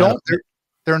 Because they Atlanta, don't.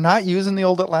 They're not using the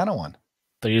old Atlanta one.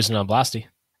 They're using it on Blasty.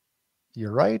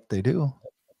 You're right. They do.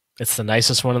 It's the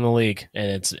nicest one in the league,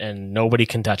 and nobody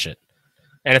can touch it.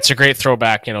 And it's a great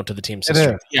throwback, to the team's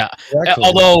history. Yeah. Exactly.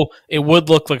 Although it would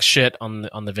look like shit on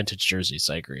the vintage jerseys,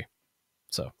 I agree.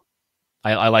 So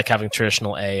I like having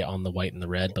traditional A on the white and the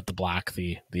red, but the black,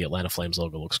 the Atlanta Flames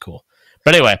logo looks cool.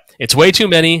 But anyway, it's way too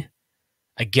many.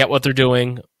 I get what they're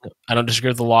doing. I don't disagree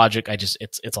with the logic.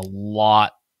 It's a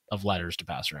lot of letters to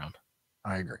pass around.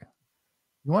 I agree.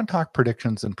 You want to talk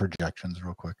predictions and projections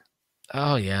real quick?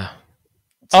 Oh yeah.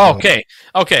 Oh, okay.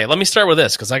 Okay. Let me start with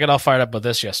this because I got all fired up with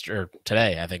this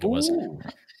today. I think it was. Ooh.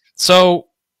 So,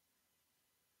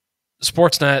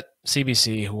 Sportsnet,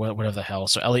 CBC, whatever the hell.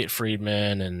 So Elliot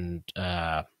Friedman and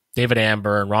David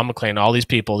Amber and Ron McLean, all these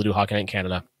people that do Hockey Night in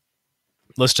Canada,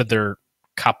 listed their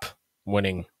cup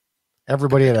winning.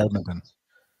 Everybody at Edmonton.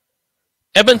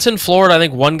 Edmonton, Florida. I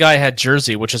think one guy had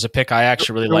Jersey, which is a pick I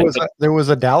actually really like. There was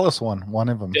a Dallas one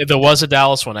of them. There was a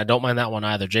Dallas one. I don't mind that one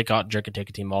either. Jake Oettinger could take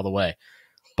a team all the way.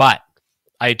 But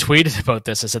I tweeted about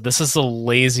this. I said, this is the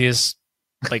laziest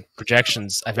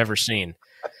projections I've ever seen.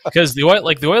 Because the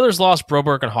Oilers lost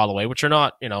Broberg and Holloway, which are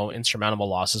not, insurmountable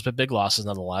losses, but big losses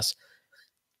nonetheless.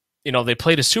 They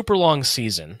played a super long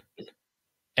season.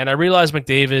 And I realize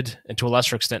McDavid, and to a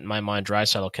lesser extent in my mind,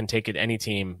 Draisaitl can take it any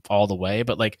team all the way.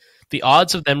 But the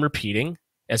odds of them repeating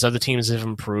as other teams have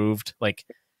improved,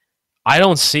 I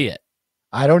don't see it.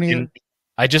 I don't either.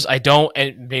 I don't,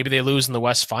 and maybe they lose in the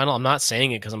West Final. I'm not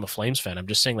saying it because I'm a Flames fan. I'm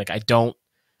just saying I don't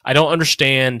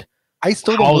understand. I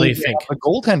still don't believe they have the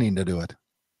goaltending to do it.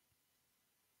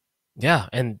 Yeah,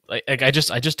 and I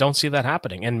just don't see that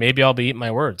happening. And maybe I'll be eating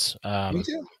my words. Me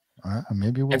too.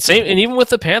 Maybe we'll and even with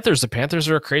the Panthers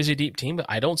are a crazy deep team, but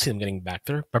I don't see them getting back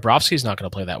there. Bobrovsky's not going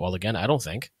to play that well again. I don't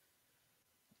think.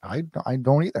 I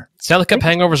don't either. Stanley Cup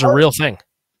hangover is a real thing.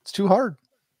 It's too hard.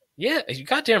 Yeah, you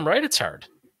goddamn right. It's hard.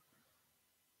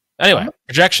 Anyway,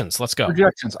 projections. Let's go.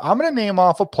 Projections. I'm going to name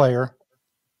off a player.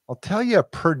 I'll tell you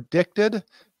predicted.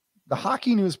 The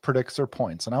Hockey News predicts their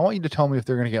points, and I want you to tell me if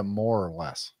they're going to get more or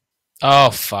less. Oh,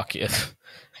 fuck you.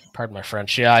 Pardon my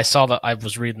French. Yeah, I saw that. I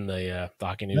was reading the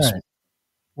Hockey News.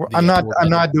 Right.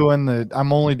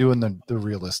 I'm only doing the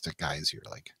realistic guys here.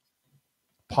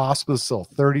 Pospisil,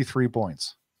 33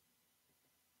 points.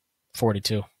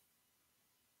 42.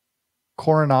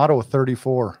 Coronado,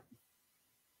 34.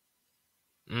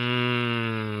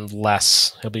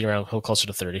 Less. He'll closer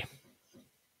to 30.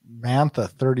 Mantha,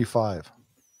 35.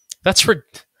 That's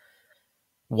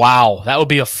wow. That would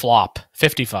be a flop.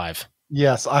 55.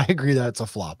 Yes, I agree that it's a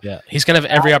flop. Yeah, he's going to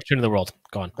have every opportunity in the world.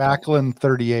 Go on. Backlund,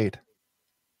 38.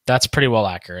 That's pretty well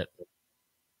accurate.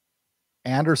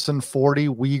 Anderson, 40.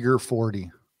 Uyghur, 40.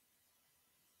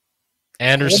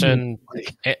 Anderson,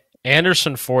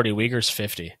 40. Uyghur's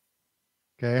 50.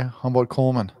 Okay, how about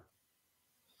Coleman?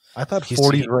 I thought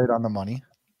 40 is right on the money.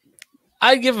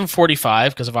 I'd give him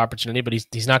 45 because of opportunity, but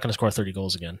he's not going to score 30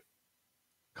 goals again.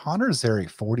 Connor Zary,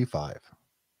 45.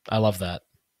 I love that.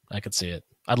 I could see it.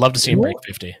 I'd love to see him break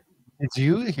 50. Did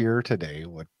you hear today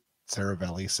what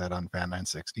Saravelli said on Fan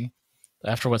 960?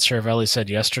 After what Saravelli said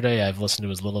yesterday, I've listened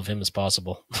to as little of him as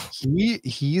possible.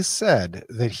 He said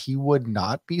that he would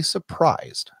not be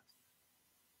surprised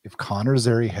if Connor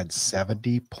Zary had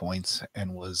 70 points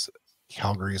and was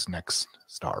Calgary's next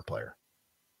star player.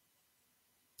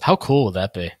 How cool would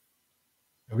that be?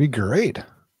 It'd be great.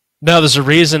 No, there's a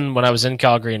reason when I was in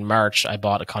Calgary in March, I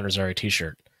bought a Connor Zary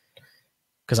t-shirt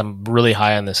because I'm really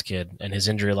high on this kid, and his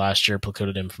injury last year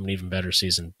precluded him from an even better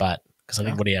season. But because I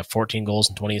think what do you have, 14 goals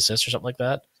and 20 assists or something like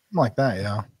that? Something like that,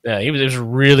 yeah. Yeah, it was a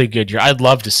really good year. I'd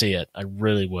love to see it. I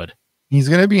really would. He's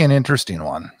going to be an interesting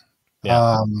one.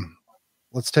 Yeah.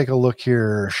 Let's take a look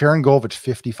here. Sharon Govich,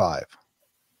 55.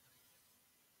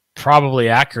 Probably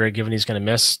accurate, given he's going to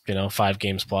miss, 5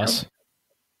 games plus.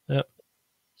 Yep.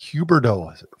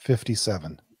 Huberdeau,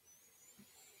 57.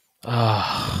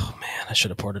 Oh, man, I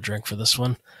should have poured a drink for this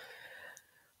one.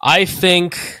 I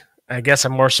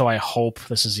hope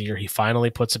this is the year he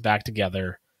finally puts it back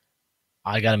together.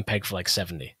 I got him pegged for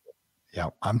 70. Yeah,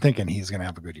 I'm thinking he's going to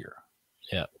have a good year.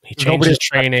 Yeah, he changed his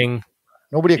training.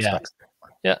 Nobody expects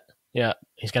it. Yeah,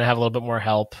 he's going to have a little bit more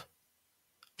help.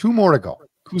 2 more to go.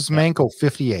 Kuzmenko,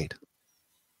 58.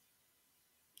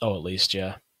 Oh, at least,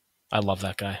 yeah. I love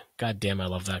that guy. God damn, I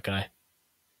love that guy.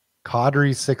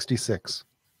 Kadri, 66.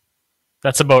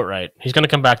 That's about right. He's going to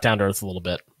come back down to earth a little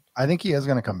bit. I think he is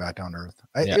going to come back down to earth.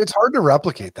 It's hard to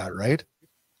replicate that, right?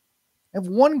 I have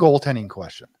one goaltending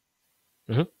question.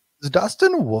 Mm-hmm. Is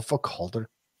Dustin Wolf a Calder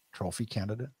Trophy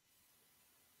candidate?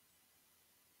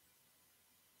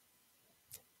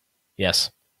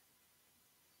 Yes.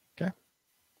 Okay.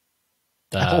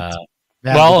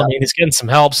 Well, I mean, he's getting some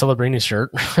help. Celebrini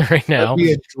shirt right now. That'd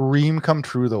be a dream come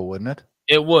true, though, wouldn't it?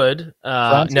 It would.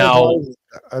 Now,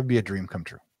 that'd be a dream come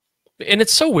true. And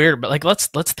it's so weird, but like, let's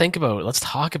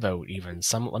talk about even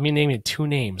some. Let me name you 2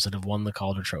 names that have won the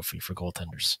Calder Trophy for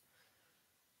goaltenders.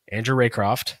 Andrew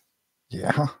Raycroft.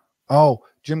 Yeah. Oh,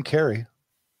 Jim Carrey.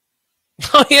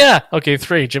 Oh yeah. Okay,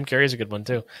 3. Jim Carrey's a good one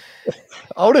too.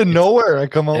 Out of nowhere, I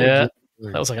come out. Yeah,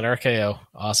 that was like an RKO.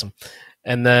 Awesome.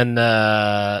 And then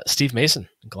Steve Mason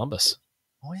in Columbus.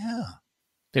 Oh yeah,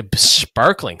 a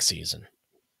sparkling season.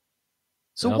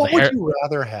 So what would you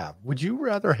rather have? Would you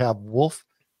rather have Wolf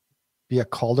be a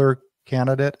Calder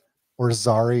candidate or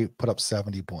Zary put up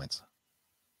 70 points?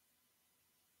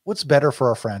 What's better for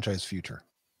our franchise future?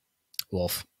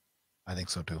 Wolf. I think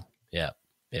so too. Yeah.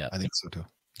 I think so too.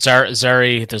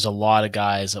 Zary, there's a lot of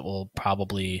guys that will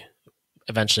probably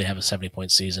eventually have a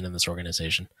 70-point season in this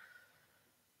organization.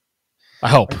 I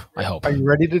hope. Are you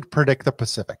ready to predict the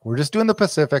Pacific? We're just doing the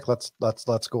Pacific. Let's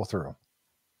go through.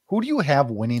 Who do you have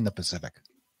winning the Pacific?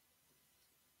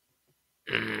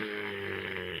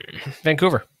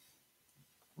 Vancouver.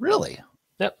 Really?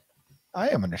 Yep. I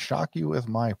am going to shock you with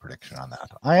my prediction on that.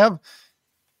 I have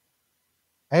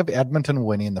Edmonton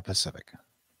winning the Pacific.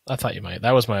 I thought you might.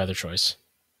 That was my other choice.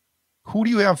 Who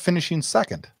do you have finishing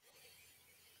second?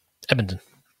 Edmonton.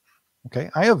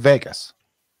 Okay. I have Vegas.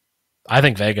 I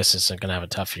think Vegas is going to have a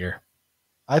tough year.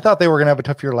 I thought they were going to have a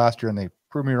tough year last year, and they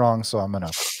proved me wrong, so I'm going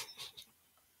to...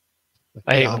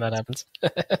 I hate when that happens.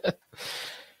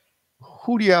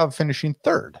 Who do you have finishing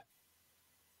third?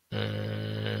 That's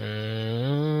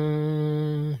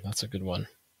a good one.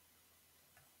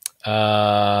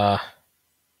 Probably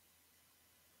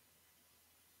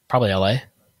LA.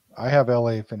 I have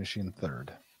LA finishing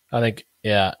third. I think,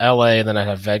 yeah, LA, and then I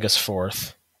have Vegas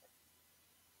fourth.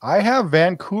 I have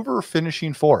Vancouver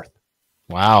finishing fourth.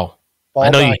 Wow. I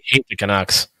know you hate the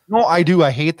Canucks. No, I do.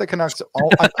 I hate the Canucks.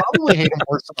 I probably hate them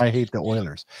worse than I hate the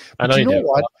Oilers. But I know you know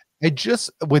what? I just,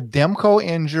 with Demko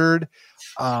injured,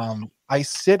 I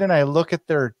sit and I look at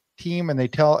their team and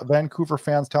Vancouver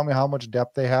fans tell me how much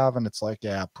depth they have. And it's like,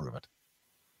 yeah, prove it.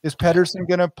 Is Pettersson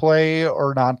going to play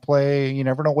or not play? You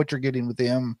never know what you're getting with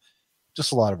him.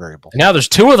 Just a lot of variables. Now there's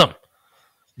 2 of them.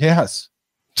 Yes.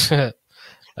 5th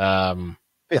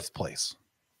place.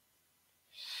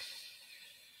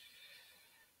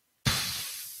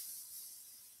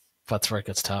 That's where it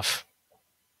gets tough.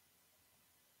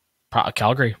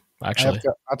 Calgary, actually.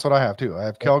 That's what I have too. I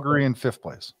have Calgary in 5th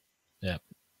place. Yeah.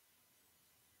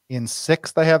 In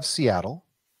 6th, I have Seattle.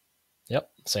 Yep,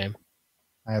 same.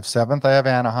 I have 7th, I have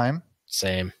Anaheim.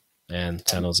 Same. And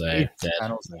San Jose.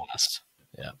 Last.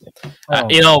 Yeah. I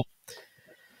don't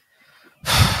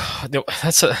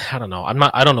know.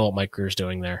 I don't know what Mike Greer's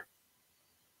doing there.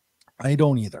 I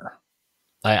don't either.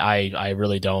 I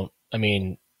really don't. I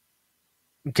mean,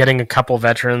 getting a couple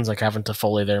veterans, like having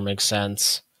Toffoli there, makes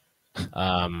sense.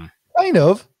 Kind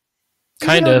of,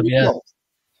 yeah.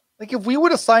 Like if we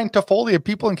would have signed Toffoli,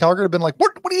 people in Calgary have been like,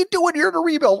 "What are you doing here to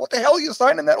rebuild? What the hell are you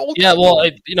signing that old?" Yeah, well,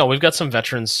 we've got some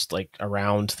veterans like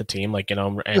around the team, like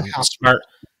and smart.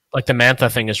 Like the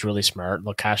Mantha thing is really smart.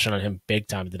 They'll cash in on him big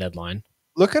time at the deadline.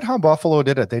 Look at how Buffalo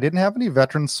did it. They didn't have any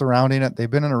veterans surrounding it. They've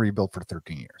been in a rebuild for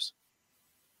 13 years.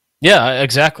 Yeah,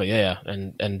 exactly. Yeah.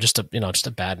 And just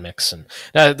a bad mix. And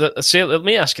see, let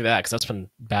me ask you that, because that's been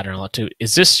battering a lot too.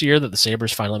 Is this year that the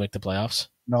Sabres finally make the playoffs?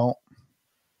 No.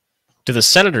 Do the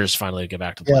Senators finally get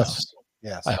back to the playoffs?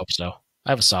 Yes. I hope so.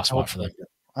 I have a soft spot for them.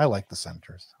 I like the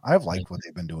Senators. I've liked what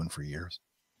they've been doing for years.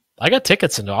 I got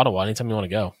tickets into Ottawa anytime you want to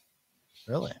go.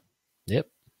 Really? Yep.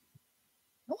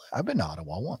 I've been to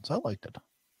Ottawa once. I liked it.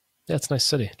 Yeah, it's a nice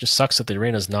city. It just sucks that the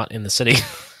arena's not in the city.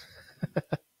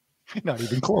 Not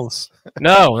even close.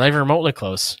 No, not even remotely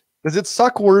close. Does it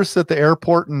suck worse that the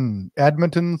airport in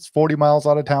Edmonton's 40 miles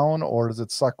out of town, or does it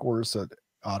suck worse that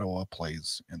Ottawa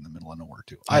plays in the middle of nowhere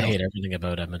too? I hate everything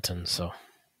about Edmonton, so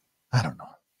I don't know.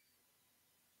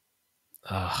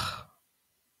 Are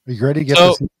you ready to get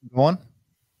this going?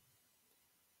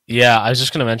 Yeah, I was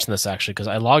just going to mention this actually because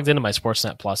I logged into my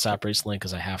Sportsnet Plus app recently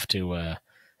because I have to. I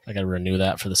got to renew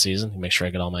that for the season to make sure I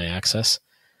get all my access.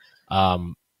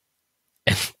 And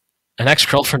an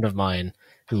ex-girlfriend of mine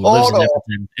who lives in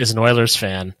Edmonton is an Oilers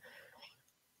fan,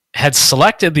 had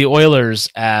selected the Oilers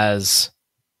as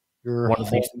one of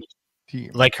the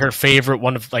team. Like her favorite,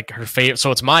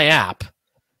 so it's my app,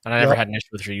 and I never had an issue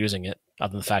with her using it,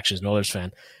 other than the fact she's an Oilers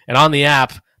fan. And on the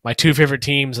app, my 2 favorite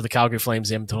teams are the Calgary Flames,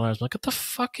 the Edmonton Oilers. I'm like, what the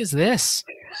fuck is this?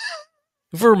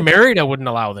 If we were married, I wouldn't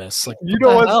allow this. Like, you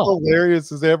know what's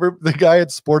hilarious is the guy at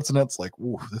Sportsnet's like,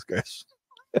 ooh, this guy's.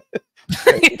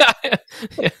 Yeah.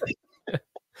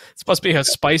 It's supposed to be a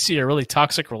spicy or really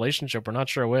toxic relationship. We're not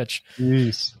sure which.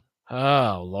 Jeez.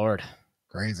 Oh, Lord.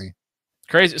 Crazy.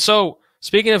 So,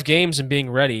 speaking of games and being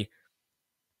ready,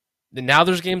 now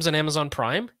there's games on Amazon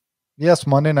Prime? Yes,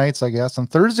 Monday nights, I guess. And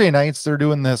Thursday nights, they're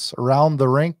doing this around the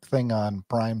rink thing on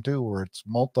Prime, too, where it's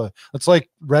it's like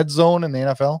Red Zone in the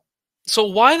NFL. So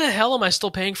why the hell am I still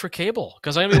paying for cable?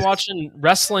 Because I'm going to be watching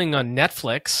wrestling on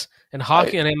Netflix and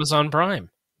hockey on Amazon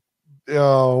Prime.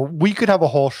 We could have a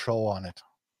whole show on it.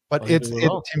 But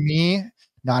to me,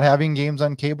 not having games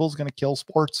on cable is going to kill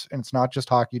sports. And it's not just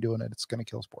hockey doing it. It's going to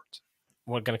kill sports.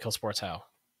 What going to kill sports? How?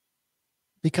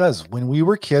 Because when we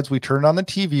were kids, we turned on the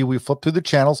TV, we flipped through the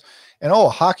channels, and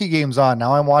hockey game's on.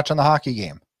 Now I'm watching the hockey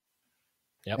game.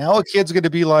 Yep. Now a kid's going to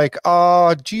be like,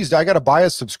 geez, I got to buy a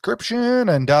subscription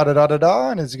and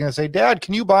da-da-da-da-da. And he's going to say, Dad,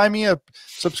 can you buy me a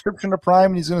subscription to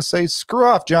Prime? And he's going to say, screw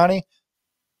off, Johnny.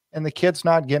 And the kid's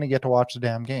not going to get to watch the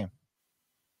damn game.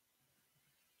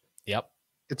 Yep.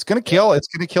 It's going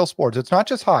to kill sports. It's not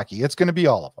just hockey. It's going to be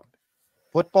all of them.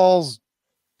 Football's,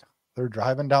 they're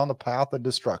driving down the path of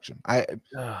destruction. Oh man,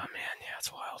 yeah,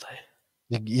 it's wild.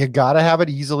 You got to have it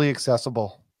easily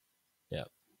accessible. Yeah.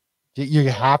 You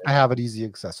have to have it easy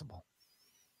accessible.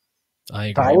 I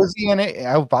agree.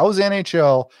 If I was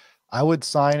NHL, I would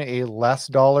sign a less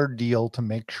dollar deal to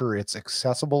make sure it's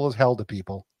accessible as hell to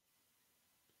people.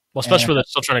 Well, especially when they're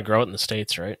still trying to grow it in the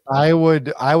States, right? I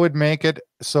would make it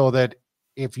so that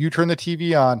if you turn the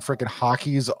TV on, freaking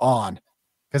hockey's on,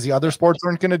 because the other sports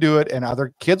aren't going to do it, and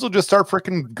other kids will just start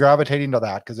freaking gravitating to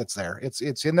that because it's there. It's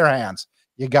in their hands.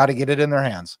 You got to get it in their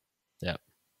hands. Yeah.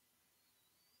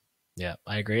 Yeah,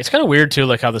 I agree. It's kind of weird too,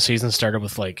 like how the season started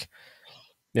with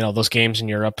those games in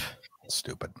Europe.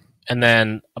 Stupid. And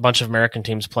then a bunch of American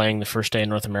teams playing the first day in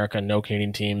North America, no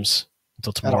Canadian teams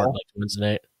until tomorrow, like Wednesday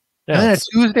night. Yeah, and then a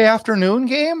Tuesday afternoon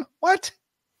game? What?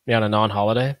 Yeah, on a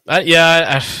non-holiday. I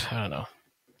don't know.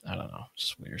 It's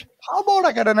just weird. How about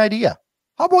I got an idea?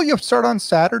 How about you start on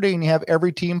Saturday and you have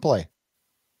every team play?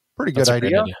 Pretty good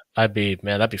idea.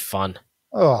 That'd be fun.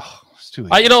 Oh, it's too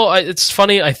easy. It's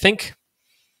funny. I think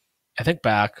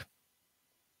back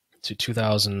to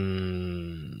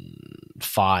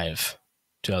 2005,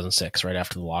 2006, right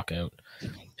after the lockout.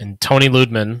 And Tony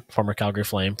Ludman, former Calgary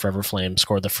Flame, Forever Flame,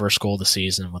 scored the first goal of the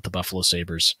season with the Buffalo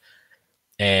Sabres.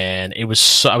 And I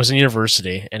was in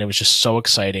university, and it was just so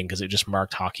exciting because it just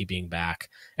marked hockey being back.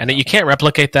 And you can't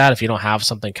replicate that if you don't have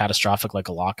something catastrophic like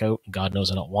a lockout. God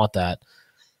knows I don't want that.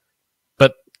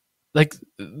 But like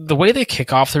the way they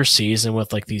kick off their season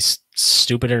with like these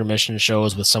stupid intermission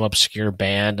shows with some obscure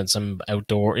band and some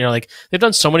outdoor, they've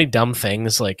done so many dumb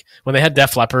things. Like when they had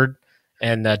Def Leppard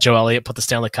and Joe Elliott put the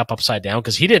Stanley Cup upside down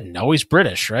because he didn't know he's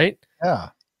British, right? Yeah.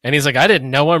 And he's like, I didn't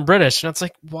know I'm British. And it's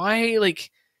like, why? Like,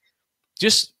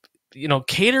 just,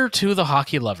 cater to the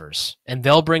hockey lovers and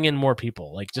they'll bring in more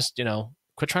people. Like, just,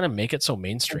 quit trying to make it so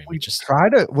mainstream. We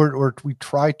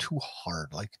try too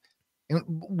hard. Like, the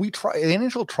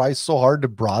NHL tries so hard to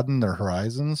broaden their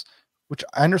horizons, which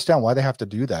I understand why they have to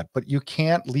do that, but you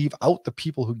can't leave out the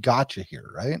people who got you here,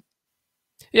 right?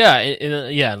 Yeah. And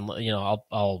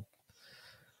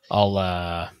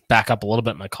I'll back up a little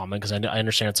bit in my comment because I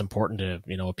understand it's important to,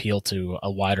 appeal to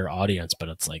a wider audience, but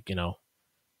it's like,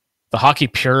 the hockey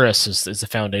purist is the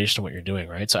foundation of what you're doing,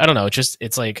 right? So I don't know.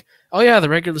 It's like, oh yeah, the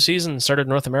regular season started in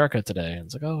North America today. And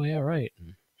it's like, oh yeah, right.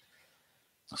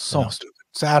 So stupid.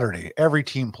 Saturday, every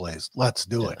team plays. Let's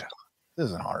do it. This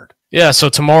isn't hard. Yeah. So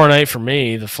tomorrow night for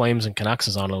me, the Flames and Canucks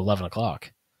is on at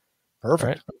 11:00.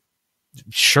 Perfect. Right?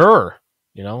 Sure.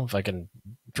 If I can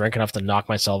drink enough to knock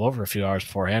myself over a few hours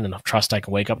beforehand and trust I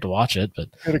can wake up to watch it, but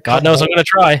God knows I'm going to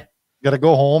try. You got to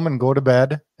go home and go to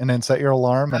bed and then set your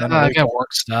alarm. And then I got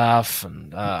work stuff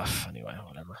and anyway,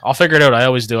 whatever. I'll figure it out. I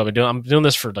always do. I'm doing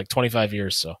this for like 25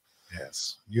 years. So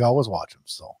yes, you always watch them.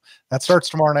 So that starts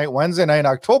tomorrow night, Wednesday night,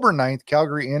 October 9th,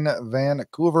 Calgary in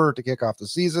Vancouver to kick off the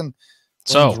season.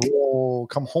 So we'll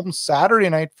come home Saturday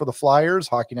night for the Flyers,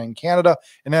 Hockey Night in Canada,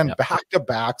 and then back to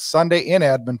back Sunday in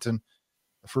Edmonton,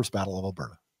 the first Battle of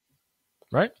Alberta.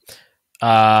 Right.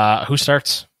 Who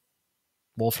starts?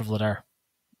 Wolf or Vladar?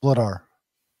 Vladar.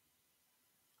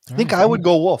 I think I would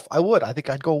go Wolf. I think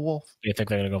I'd go Wolf. You think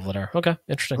they're going to go Vladar? Okay,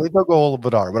 interesting. I think they'll go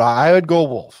Vladar, but I would go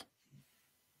Wolf.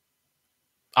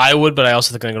 I would, but I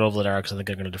also think they're going to go Vladar because I think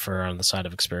they're going to defer on the side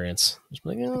of experience. Just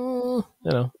like, I think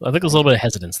there's a little bit of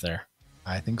hesitance there.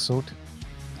 I think so too.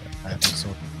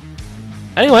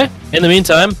 Anyway, in the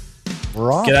meantime,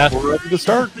 we're off. We're ready to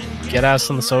start. Get us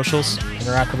on the socials.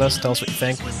 Interact with us. Tell us what you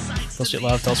think. Tell us what you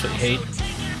love. Tell us what you hate.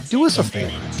 do us a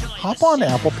favor. Hop on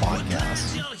Apple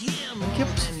Podcasts and give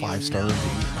us a 5-star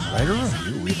review. Write a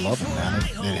review. We'd love it, man.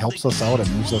 It helps us out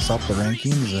and moves us up the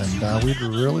rankings, and we'd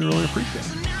really, really appreciate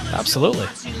it. Absolutely.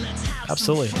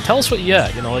 Absolutely. Tell us what you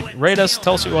get. You know, like, rate us.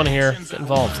 Tell us what you want to hear. Get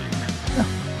involved. Yeah.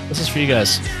 This is for you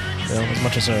guys. You know, as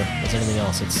much as anything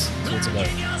else. It's what it's about.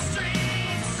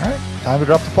 All right. Time to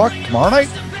drop the puck. Tomorrow night.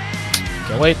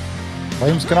 Can't wait.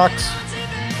 Flames Canucks.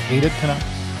 Hated Canucks.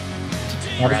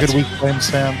 Have a good week, Flames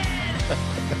fan.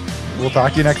 We'll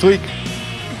talk to you next week.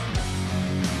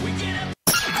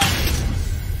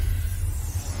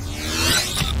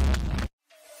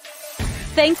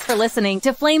 Thanks for listening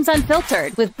to Flames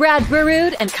Unfiltered with Brad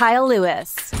Burud and Kyle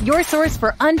Lewis, your source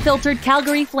for unfiltered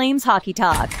Calgary Flames hockey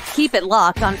talk. Keep it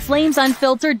locked on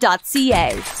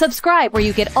flamesunfiltered.ca. Subscribe where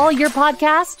you get all your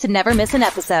podcasts to never miss an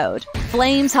episode.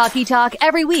 Flames hockey talk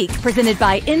every week, presented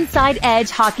by Inside Edge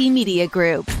Hockey Media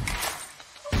Group.